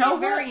 They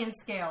vary in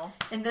scale.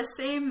 In the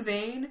same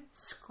vein,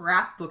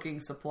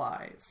 scrapbooking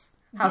supplies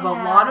have a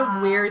lot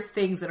of weird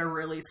things that are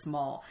really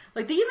small.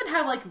 Like, they even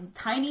have, like,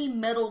 tiny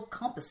metal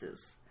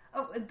compasses.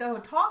 Oh, though,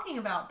 talking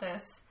about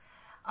this,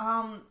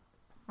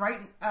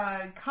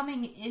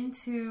 coming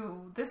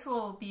into... This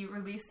will be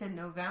released in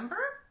November?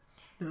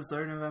 Is this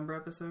our November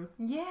episode?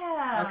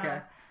 Yeah.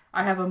 Okay.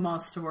 I have a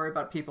month to worry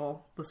about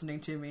people listening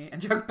to me and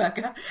Drunk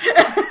Becca.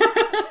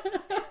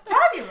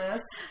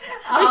 Fabulous.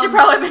 We should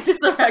probably make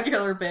this a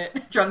regular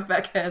bit. Drunk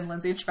Becca and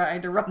Lindsay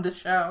trying to run the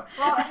show.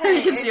 Well, hey,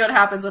 you can see what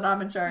happens when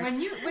I'm in charge. When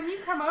you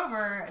come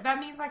over, that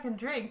means I can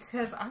drink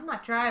because I'm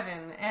not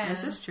driving. And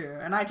this is true,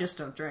 and I just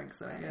don't drink,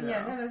 so you know.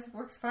 Yeah, that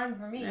works fine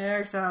for me. It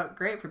works out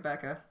great for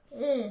Becca.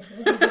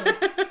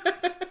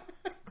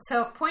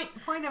 So, point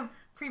of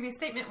previous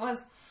statement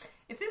was,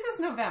 if this is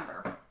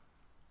November,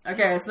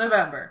 okay, it's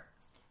November.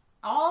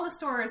 All the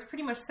stores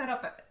pretty much set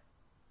up.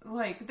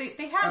 Like they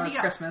had it's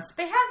Christmas.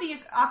 They had the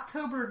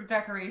October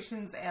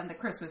decorations and the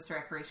Christmas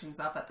decorations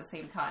up at the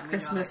same time.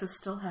 Christmas is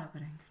still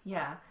happening.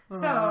 Yeah.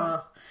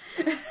 So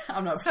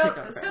I'm not. So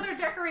they're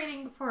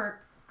decorating for.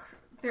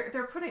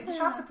 They're putting the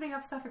shops are putting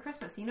up stuff for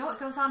Christmas. You know what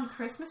goes on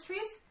Christmas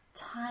trees?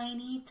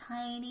 Tiny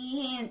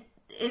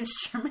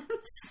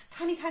instruments.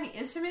 Tiny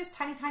instruments.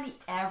 Tiny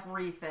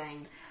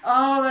everything.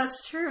 Oh,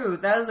 that's true.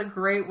 That is a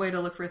great way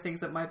to look for things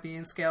that might be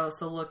in scale. Is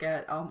to look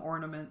at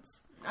ornaments.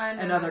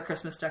 And other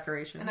Christmas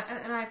decorations.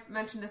 And I've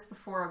mentioned this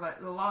before,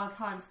 but a lot of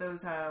times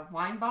those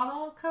wine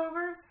bottle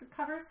covers.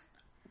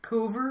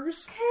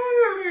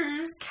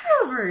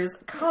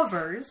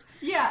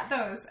 Yeah,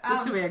 those. This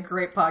is going to be a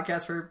great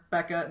podcast for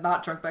Becca,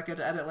 not Drunk Becca,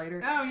 to edit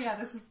later. Oh yeah,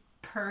 this is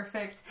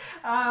perfect.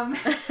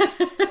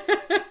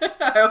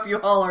 I hope you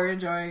all are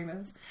enjoying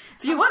this.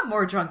 If you want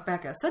more Drunk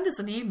Becca, send us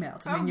an email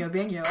to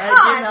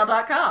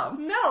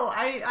minyobinyo@gmail.com. No,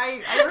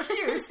 I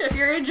refuse. If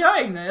you're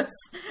enjoying this,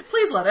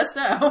 please let us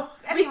know.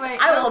 Anyway,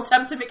 I will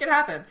attempt to make it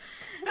happen.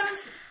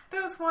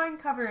 Those wine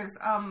covers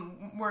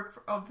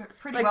work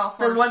pretty like well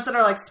for the ones that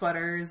are like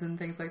sweaters and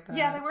things like that.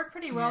 Yeah, they work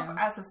pretty well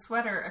as a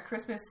sweater, a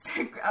Christmas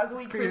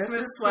ugly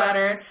Christmas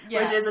sweater,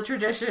 yeah. which is a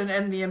tradition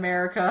in the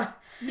America.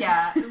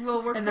 Yeah, it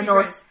will work in the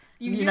North. Good.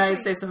 United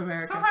States of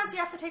America. Sometimes you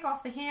have to take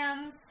off the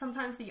hands.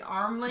 Sometimes the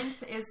arm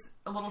length is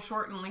a little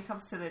short and only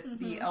comes to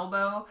the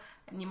elbow.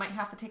 And you might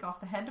have to take off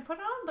the head to put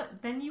it on.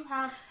 But then you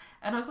have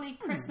an ugly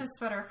Christmas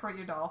sweater for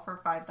your doll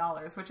for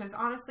 $5, which is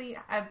honestly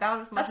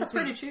about as much That's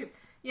pretty cheap.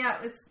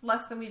 Yeah, it's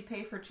less than we'd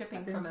pay for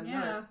shipping from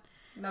another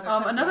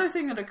another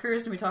thing that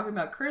occurs to me talking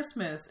about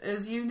Christmas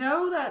is, you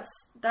know,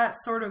 that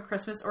sort of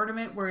Christmas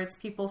ornament where it's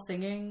people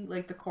singing,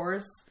 like the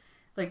chorus,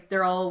 like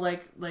they're all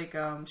like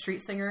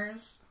street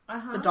singers.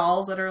 The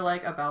dolls that are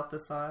like about the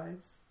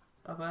size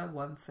of a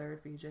 1/3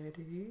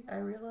 BJD, I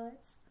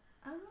realize.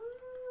 Oh,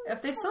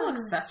 if they sell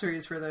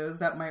accessories for those,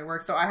 that might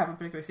work. Though I haven't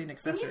particularly seen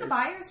accessories. You mean the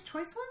Buyer's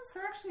Choice ones?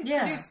 They're actually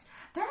produced.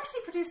 They're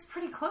actually produced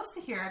pretty close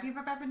to here. Have you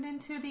ever been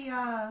into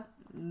the?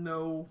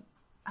 No.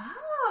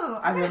 Oh,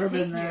 I've never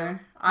been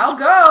there. I'll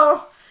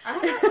go. I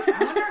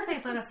wonder if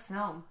they'd let us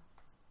film.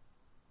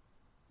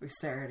 We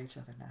stare at each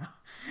other now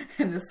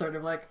in this sort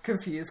of like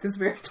confused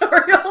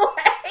conspiratorial way.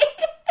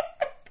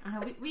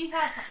 We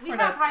have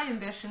high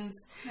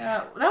ambitions.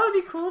 Yeah, that would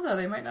be cool though.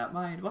 They might not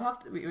mind. We'll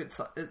have to.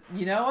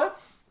 You know what?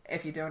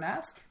 If you don't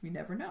ask, you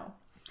never know.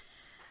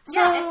 So,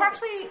 yeah, it's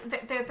actually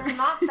they're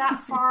not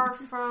that far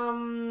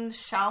from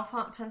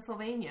Chalfont,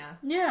 Pennsylvania.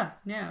 Yeah.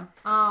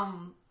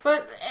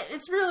 But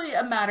it's really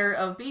a matter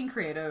of being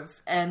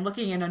creative and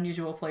looking in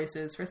unusual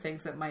places for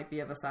things that might be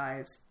of a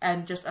size,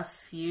 and just a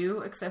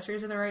few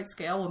accessories in the right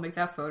scale will make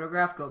that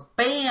photograph go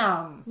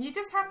BAM! You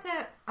just have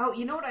to... Oh,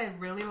 you know what I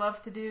really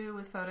love to do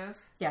with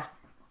photos? Yeah.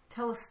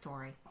 Tell a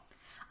story.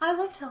 I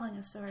love telling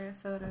a story of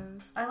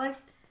photos. I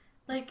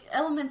like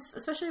elements,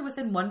 especially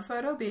within one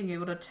photo, being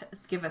able to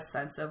give a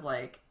sense of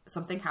like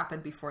something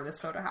happened before this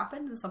photo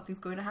happened and something's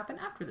going to happen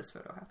after this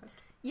photo happened.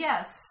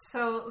 Yes,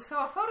 so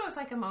a photo is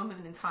like a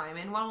moment in time,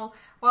 and while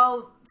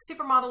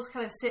supermodels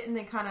kind of sit and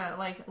they kind of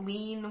like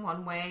lean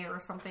one way or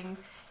something,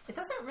 it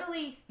doesn't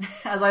really...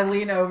 As I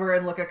lean over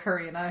and look at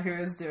Karina, who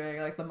is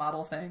doing like the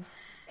model thing.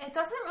 It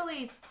doesn't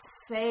really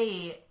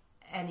say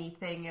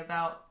anything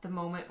about the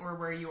moment or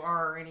where you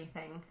are or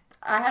anything.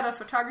 I had a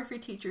photography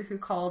teacher who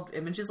called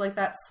images like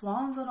that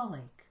swans on a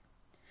lake.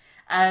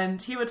 And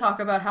he would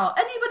talk about how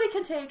anybody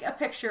can take a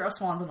picture of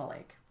swans on a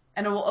lake,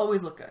 and it will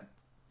always look good.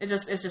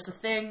 It's just a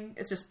thing.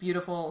 It's just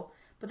beautiful.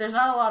 But there's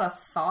not a lot of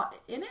thought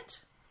in it.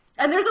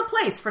 And there's a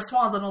place for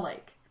swans on a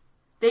lake.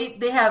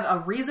 They have a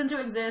reason to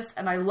exist,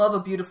 and I love a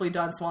beautifully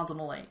done swans on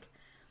a lake.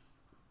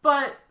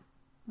 But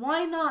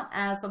why not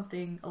add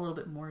something a little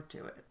bit more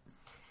to it?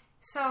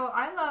 So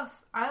I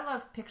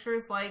love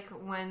pictures like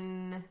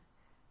when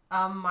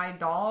my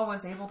doll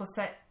was able to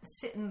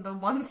sit in the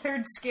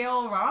 1/3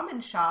 scale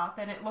ramen shop,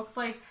 and it looked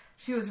like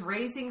she was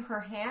raising her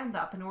hand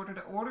up in order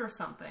to order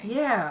something.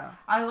 Yeah.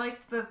 I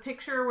liked the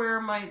picture where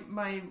my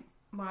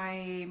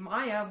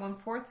Maya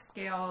 1/4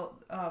 scale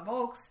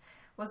Volks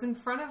was in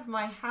front of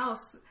my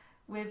house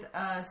with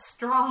a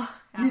straw,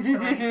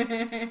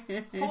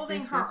 actually,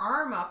 holding her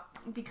arm up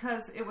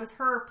because it was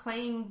her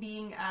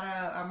being at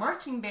a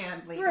marching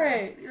band leader.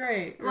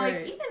 Right.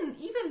 Like,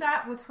 even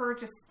that with her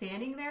just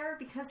standing there,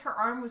 because her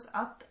arm was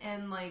up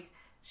and, like,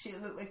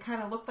 it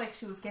kind of looked like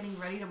she was getting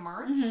ready to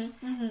march.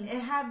 It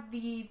had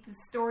the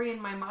story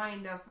in my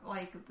mind of,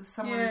 like,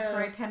 someone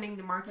pretending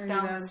to march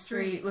down the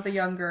street. With a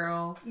young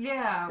girl.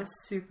 Yeah.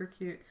 It's super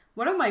cute.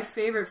 One of my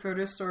favorite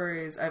photo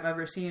stories I've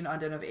ever seen on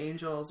Den of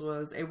Angels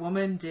was a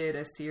woman did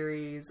a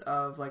series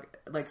of,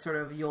 like sort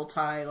of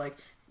Yuletide, like,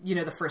 you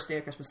know, the first day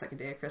of Christmas, second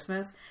day of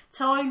Christmas,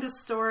 telling the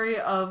story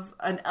of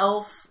an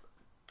elf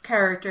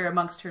character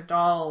amongst her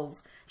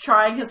dolls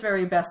trying his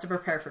very best to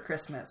prepare for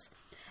Christmas.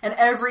 And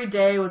every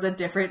day was a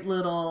different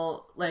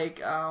little,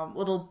 like, a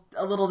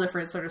little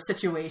different sort of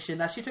situation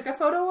that she took a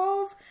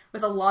photo of,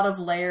 with a lot of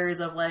layers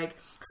of, like,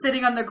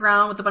 sitting on the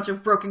ground with a bunch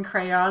of broken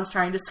crayons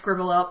trying to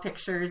scribble out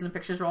pictures, and the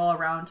pictures were all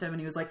around him, and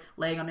he was, like,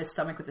 laying on his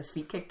stomach with his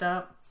feet kicked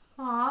up.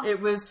 Aww. It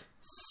was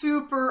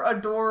super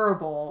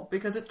adorable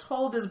because it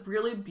told this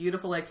really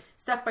beautiful, like,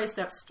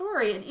 step-by-step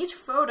story, and each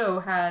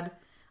photo had,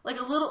 like,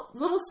 a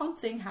little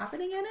something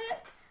happening in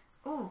it.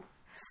 Ooh.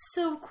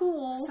 So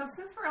cool. So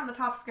since we're on the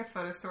topic of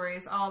photo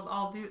stories,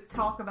 I'll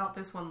talk about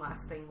this one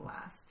last thing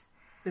last.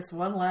 This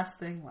one last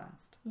thing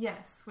last.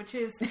 Yes, which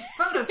is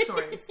photo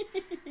stories.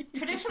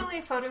 Traditionally,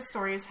 photo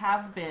stories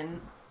have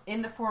been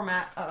in the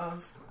format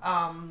of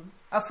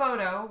a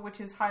photo,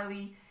 which is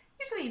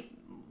usually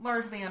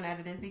largely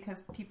unedited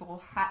because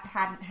people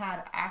hadn't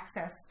had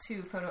access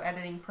to photo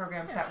editing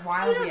programs that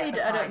wildly. You don't need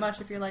to edit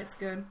much if your light's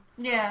good.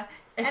 Yeah.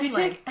 If you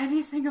take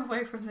anything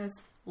away from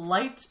this,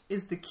 light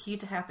is the key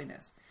to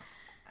happiness.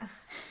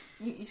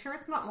 You sure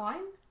it's not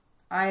wine?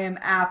 I am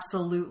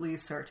absolutely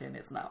certain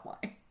it's not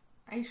wine.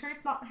 Are you sure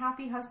it's not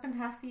happy husband,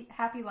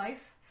 happy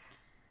life?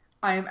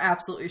 I am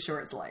absolutely sure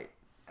it's light.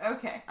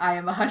 Okay. I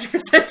am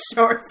 100%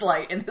 sure it's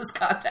light in this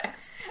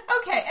context.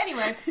 Okay,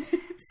 anyway.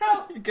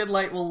 So, good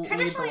light will lead the way.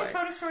 Traditionally,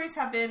 photo stories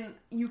have been,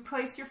 you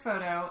place your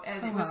photo,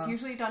 and it was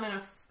usually done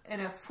in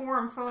a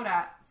forum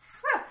format.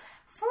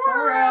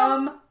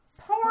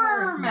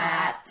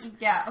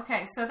 Yeah,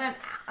 okay. So then,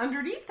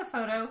 underneath the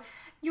photo,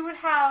 you would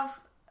have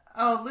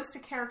a list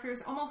of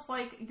characters, almost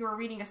like you're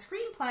reading a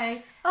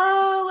screenplay.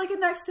 Oh, like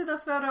next to the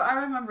photo. I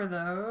remember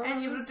those.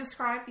 And you would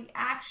describe the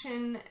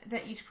action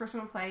that each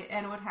person would play,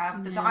 and it would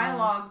have the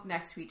dialogue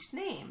next to each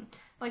name,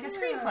 like a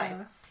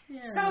screenplay.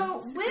 Yeah,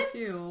 so with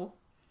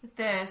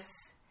this,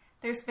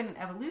 there's been an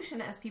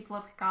evolution as people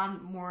have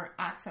gotten more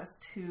access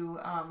to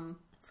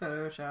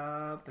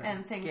Photoshop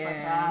and things GIMP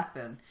like that,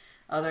 and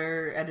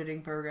other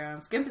editing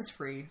programs. GIMP is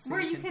free, so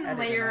where you can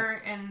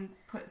layer in and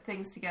put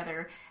things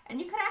together, and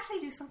you can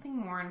actually do something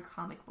more in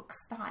comic book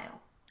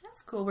style.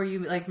 That's cool, where you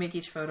like make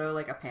each photo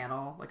like a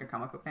panel, like a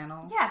comic book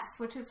panel. Yes,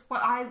 which is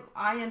what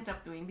I ended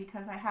up doing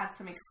because I had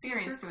some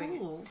experience doing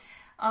it.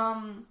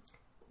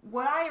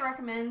 What I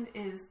recommend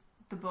is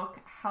the book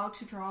How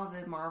to Draw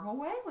the Marvel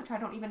Way, which I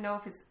don't even know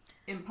if it's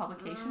in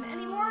publication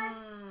anymore.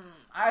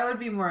 I would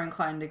be more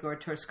inclined to go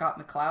towards Scott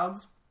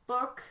McCloud's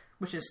book,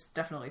 which is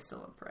definitely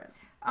still in print.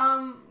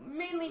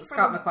 Mainly for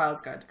Scott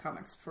McCloud's Guide to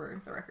Comics,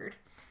 for the record.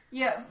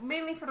 Yeah,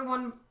 mainly for the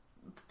one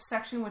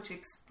section which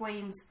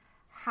explains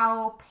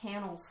how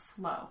panels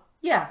flow.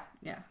 Yeah.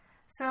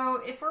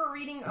 So if we're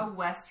reading a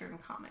Western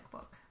comic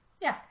book,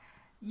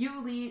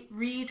 you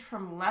read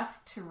from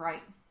left to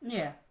right.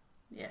 Yeah.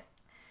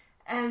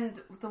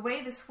 And the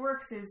way this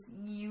works is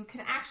you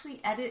can actually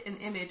edit an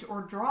image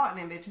or draw an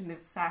image in the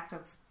fact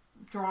of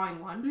drawing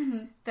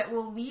one that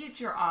will lead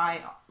your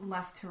eye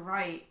left to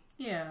right,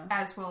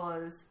 as well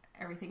as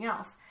everything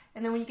else.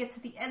 And then when you get to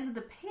the end of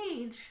the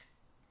page,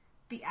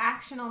 the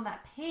action on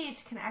that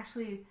page can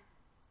actually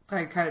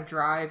kind of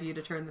drive you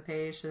to turn the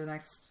page to the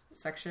next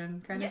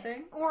section kind of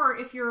thing. Or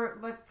if you're,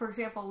 like, for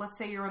example, let's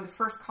say you're on the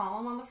first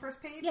column on the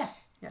first page. Yeah.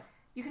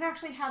 You can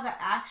actually have that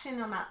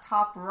action on that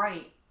top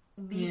right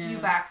lead you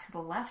back to the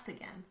left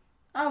again.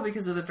 Oh,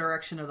 because of the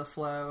direction of the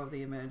flow of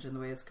the image and the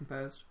way it's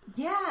composed.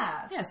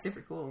 Yes. Yeah,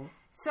 super cool.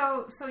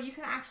 So you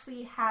can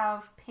actually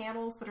have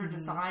panels that are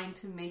designed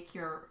to make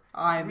your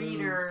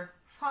reader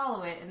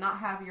follow it and not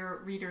have your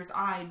reader's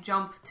eye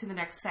jump to the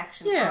next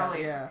section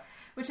earlier.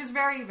 Which is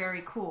very,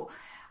 very cool.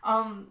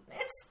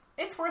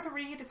 It's worth a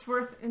read. It's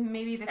worth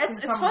maybe that's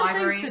in some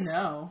libraries. It's fun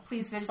to know.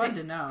 Please visit. It's fun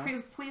to know.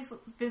 Please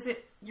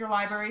visit your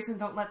libraries and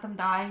don't let them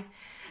die.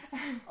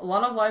 A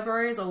lot of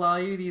libraries allow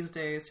you these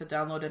days to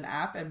download an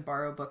app and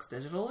borrow books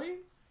digitally.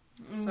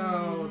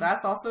 So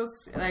that's also,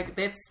 like,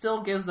 it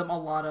still gives them a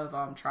lot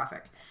of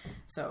traffic.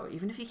 So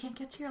even if you can't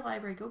get to your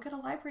library, go get a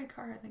library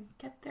card and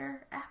get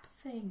their app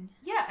thing.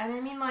 Yeah, and I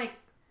mean, like,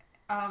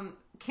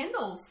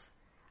 Kindles.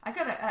 I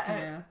got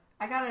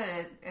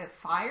a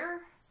fire.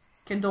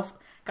 Kindle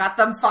got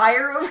them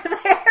fire over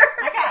there.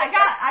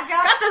 I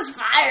got this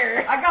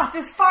fire. I got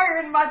this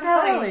fire in my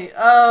belly.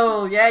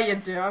 Oh, yeah, you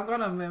do. I'm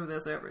gonna move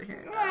this over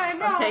here. I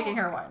know. I'm taking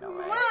her wine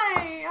away.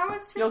 Why? I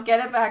was just. You'll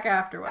get it back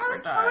after when I we're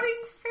was done. quoting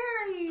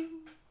Fairy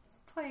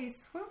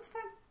Place. What was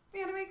that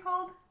anime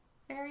called?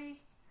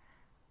 Fairy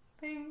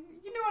thing.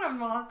 You know what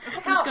I'm on.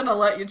 I'm just gonna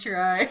let you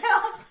try.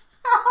 Help!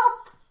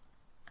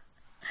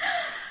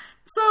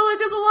 So, like,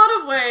 there's a lot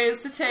of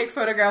ways to take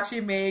photographs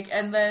you make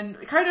and then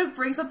kind of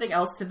bring something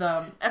else to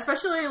them.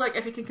 Especially, like,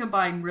 if you can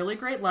combine really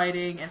great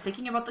lighting and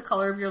thinking about the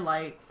color of your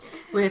light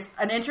with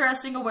an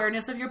interesting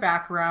awareness of your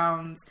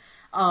backgrounds.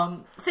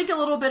 Think a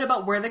little bit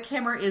about where the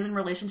camera is in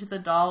relation to the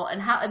doll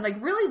and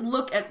really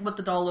look at what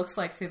the doll looks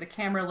like through the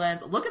camera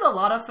lens. Look at a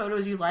lot of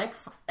photos you like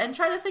and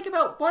try to think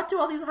about what do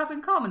all these have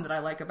in common that I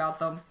like about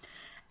them.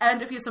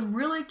 And if you have some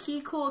really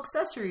key, cool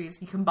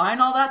accessories, you combine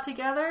all that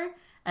together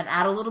and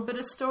add a little bit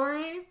of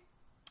story,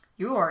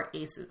 you are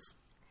aces.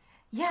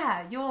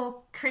 Yeah,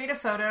 you'll create a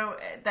photo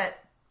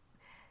that,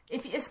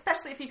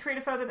 especially if you create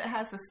a photo that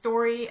has the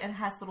story and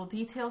has little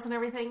details and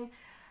everything,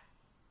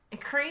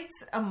 it creates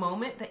a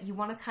moment that you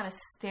want to kind of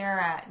stare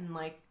at and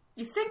like...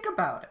 You think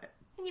about it.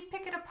 And you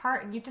pick it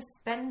apart and you just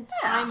spend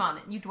time on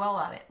it. You dwell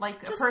on it.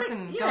 Like Just a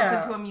person think- goes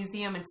into a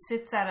museum and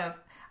sits at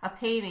a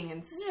painting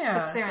and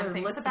sits there and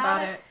thinks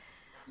about it.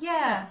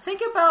 Yeah.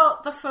 Think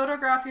about the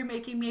photograph you're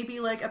making,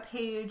 maybe like a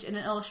page in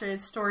an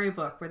illustrated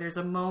storybook where there's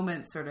a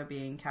moment sort of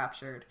being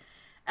captured.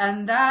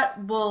 And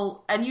that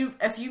will,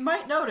 if you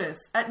might notice,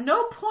 at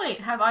no point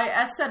have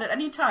I said at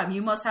any time,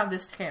 you must have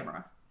this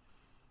camera.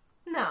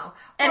 No.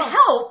 It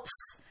helps,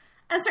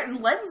 and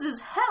certain lenses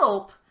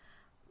help,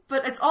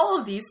 but it's all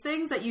of these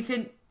things that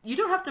you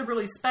don't have to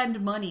really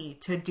spend money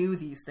to do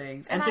these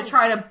things and to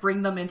try to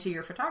bring them into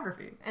your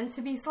photography. And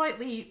to be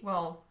slightly,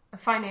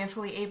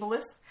 financially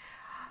ableist.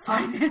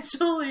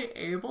 Financially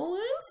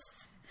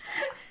ableist?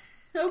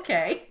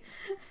 Okay.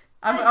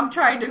 I'm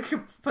trying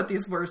to put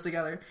these words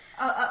together.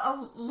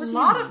 A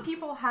lot of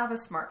people have a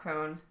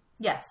smartphone.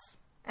 Yes.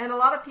 And a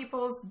lot of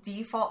people's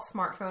default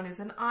smartphone is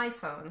an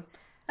iPhone.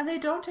 And they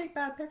don't take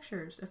bad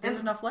pictures if there's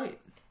enough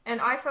light.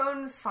 And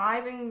iPhone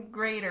 5 and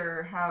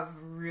greater have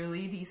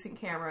really decent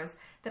cameras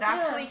that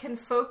actually can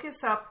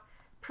focus up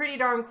pretty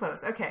darn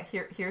close. Okay,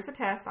 here's a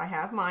test. I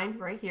have mine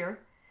right here.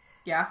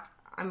 Yeah.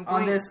 I'm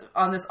going...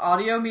 on this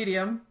audio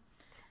medium,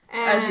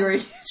 and... as you're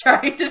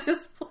trying to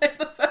display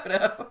the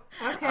photo.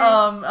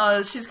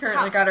 Okay. She's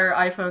currently got her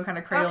iPhone kind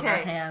of cradled in her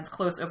hands,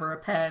 close over a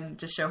pen,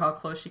 to show how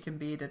close she can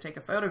be to take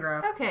a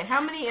photograph. Okay, how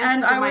many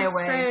inches am I away? And I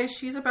would say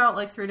she's about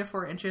like 3 to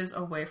 4 inches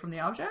away from the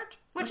object,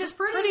 which is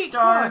pretty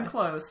darn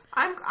close.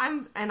 I'm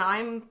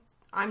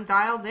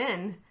dialed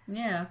in.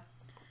 Yeah.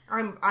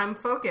 I'm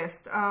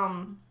focused.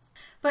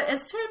 But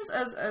as terms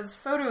as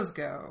photos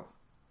go,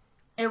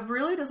 it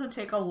really doesn't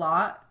take a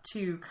lot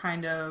to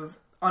kind of,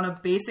 on a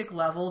basic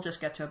level,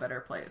 just get to a better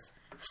place.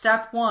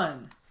 Step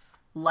 1,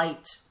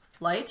 light.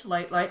 Light.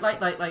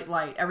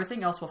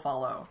 Everything else will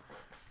follow.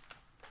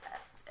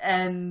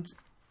 And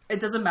it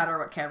doesn't matter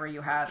what camera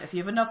you have. If you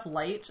have enough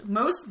light,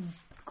 most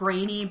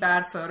grainy,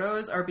 bad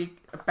photos are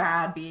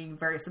bad being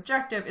very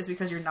subjective is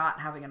because you're not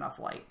having enough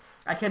light.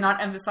 I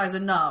cannot emphasize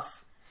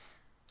enough.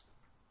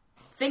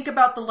 Think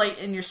about the light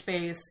in your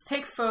space.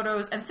 Take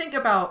photos and think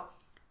about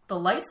the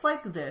light's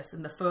like this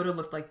and the photo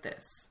looked like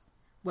this.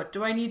 What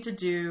do I need to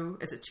do?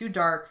 Is it too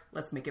dark?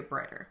 Let's make it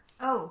brighter.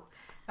 Oh,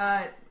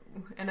 and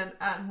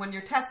when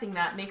you're testing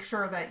that, make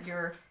sure that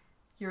your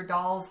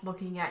doll's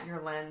looking at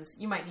your lens.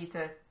 You might need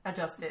to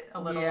adjust it a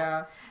little.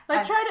 Yeah.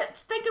 Like, try to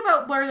think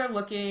about where they're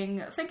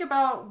looking. Think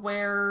about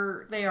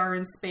where they are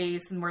in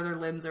space and where their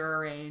limbs are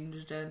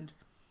arranged, and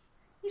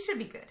you should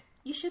be good.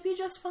 You should be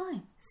just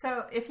fine.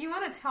 So, if you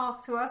want to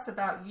talk to us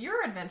about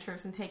your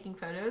adventures in taking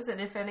photos, and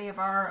if any of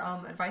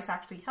our advice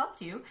actually helped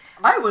you,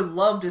 I would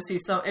love to see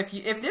some.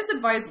 If this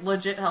advice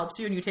legit helps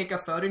you, and you take a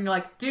photo, and you're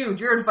like, "Dude,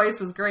 your advice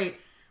was great,"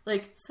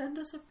 like, send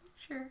us a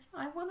picture.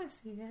 I want to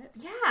see it.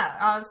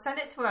 Yeah, send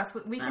it to us.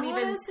 We can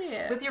even see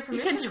it with your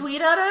permission. You can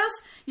tweet at us.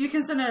 You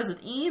can send it as an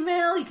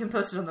email. You can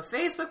post it on the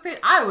Facebook page.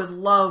 I would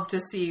love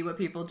to see what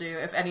people do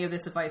if any of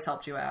this advice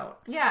helped you out.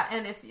 Yeah,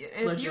 and if you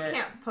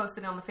can't post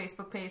it on the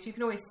Facebook page, you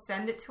can always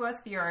send it to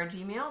us via our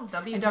Gmail.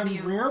 And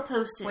then we'll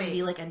post it and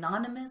be like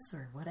anonymous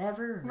or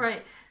whatever.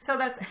 Right. So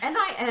that's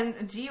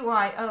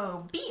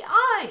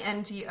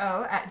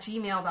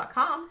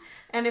NINGYOBINGO@gmail.com.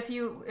 And if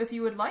you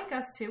would like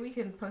us to, we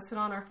can post it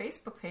on our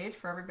Facebook page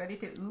for everybody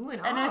to ooh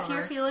and ah. And if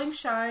you're feeling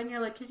shy and you're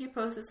like, could you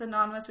post this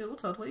anonymous? We will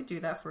totally do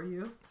that for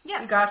you.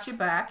 Yes. We got you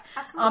back.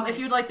 Absolutely. If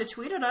you'd like to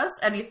tweet at us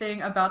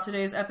anything about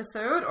today's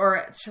episode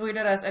or tweet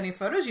at us any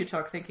photos you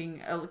took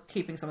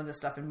keeping some of this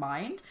stuff in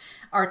mind,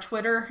 our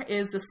Twitter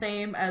is the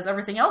same as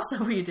everything else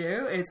that we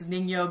do. It's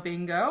Ningyo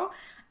Bingo.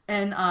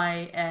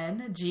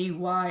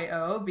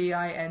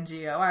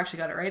 NINGYOBINGO. I actually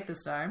got it right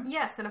this time.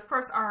 Yes, and of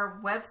course our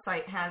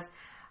website has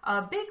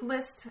a big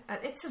list.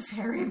 It's a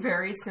very,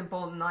 very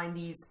simple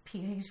 90s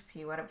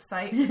PHP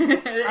website.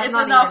 It's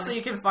enough so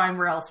you can find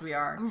where else we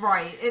are.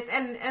 Right.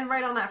 And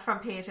right on that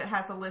front page, it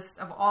has a list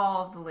of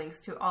all of the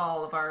links to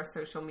all of our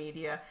social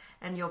media,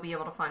 and you'll be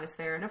able to find us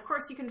there. And of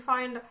course, you can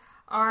find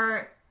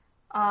our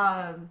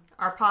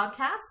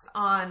podcast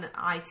on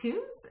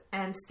iTunes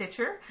and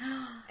Stitcher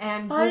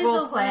and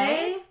Google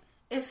Play.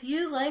 If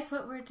you like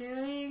what we're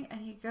doing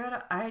and you go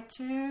to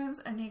iTunes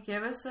and you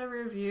give us a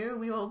review,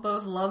 we will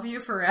both love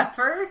you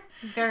forever.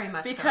 Very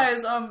much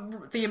because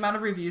the amount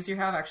of reviews you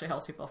have actually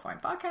helps people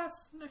find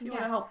podcasts. And if you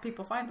want to help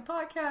people find the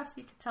podcast,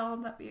 you can tell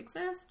them that we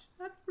exist.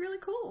 That'd be really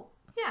cool.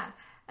 Yeah.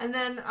 And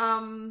then,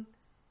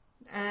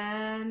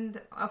 and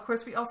of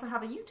course, we also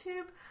have a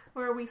YouTube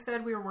where we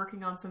said we were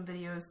working on some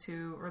videos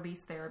to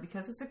release there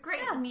because it's a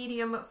great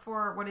medium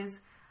for what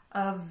is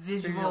a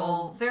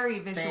very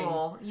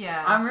visual thing.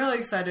 Yeah. I'm really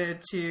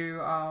excited to,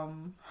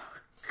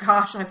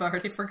 gosh, I've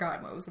already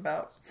forgotten what it was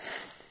about.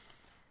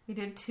 We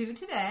did 2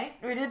 today.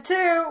 We did 2.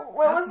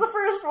 What was the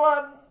first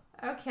one?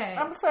 Okay.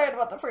 I'm excited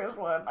about the first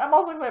one. I'm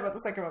also excited about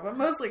the second one, but I'm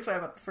mostly excited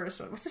about the first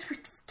one. What did we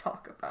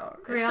talk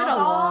about? Grail it's been a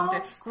long day.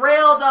 dolls?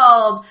 Grail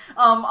dolls!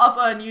 Up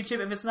on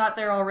YouTube. If it's not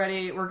there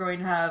already, we're going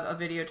to have a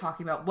video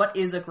talking about what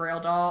is a Grail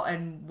doll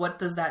and what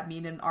does that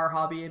mean in our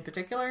hobby in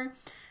particular.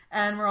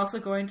 And we're also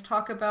going to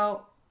talk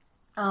about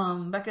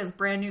Becca's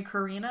brand new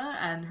Karina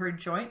and her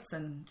joints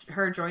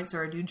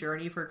are a new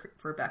journey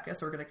for Becca,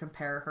 so we're going to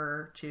compare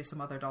her to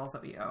some other dolls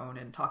that we own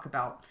and talk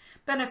about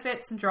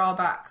benefits and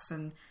drawbacks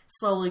and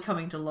slowly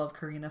coming to love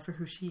Karina for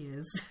who she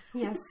is.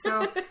 Yes,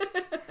 so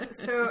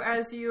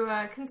as you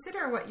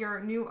consider what your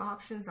new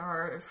options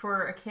are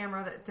for a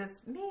camera that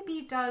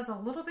maybe does a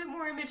little bit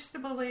more image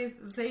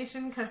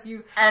stabilization because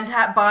you... And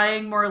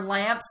buying more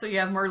lamps so you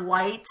have more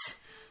light.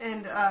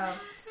 And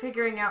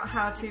figuring out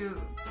how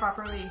to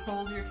properly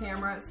hold your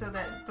camera so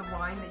that the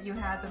line that you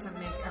had doesn't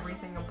make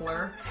everything a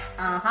blur.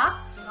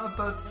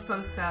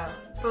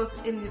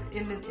 Both in the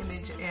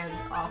image and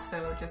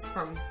also just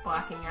from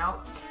blacking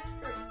out.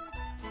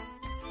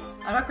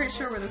 I'm not quite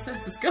sure where the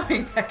sense is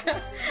going,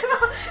 Becca.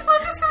 Well,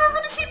 just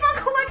remember to keep on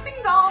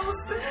collecting dolls.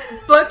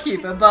 But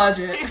keep a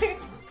budget.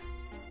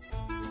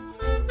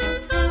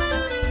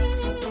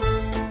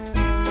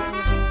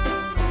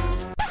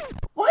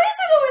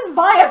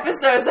 My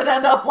episodes that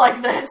end up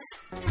like this.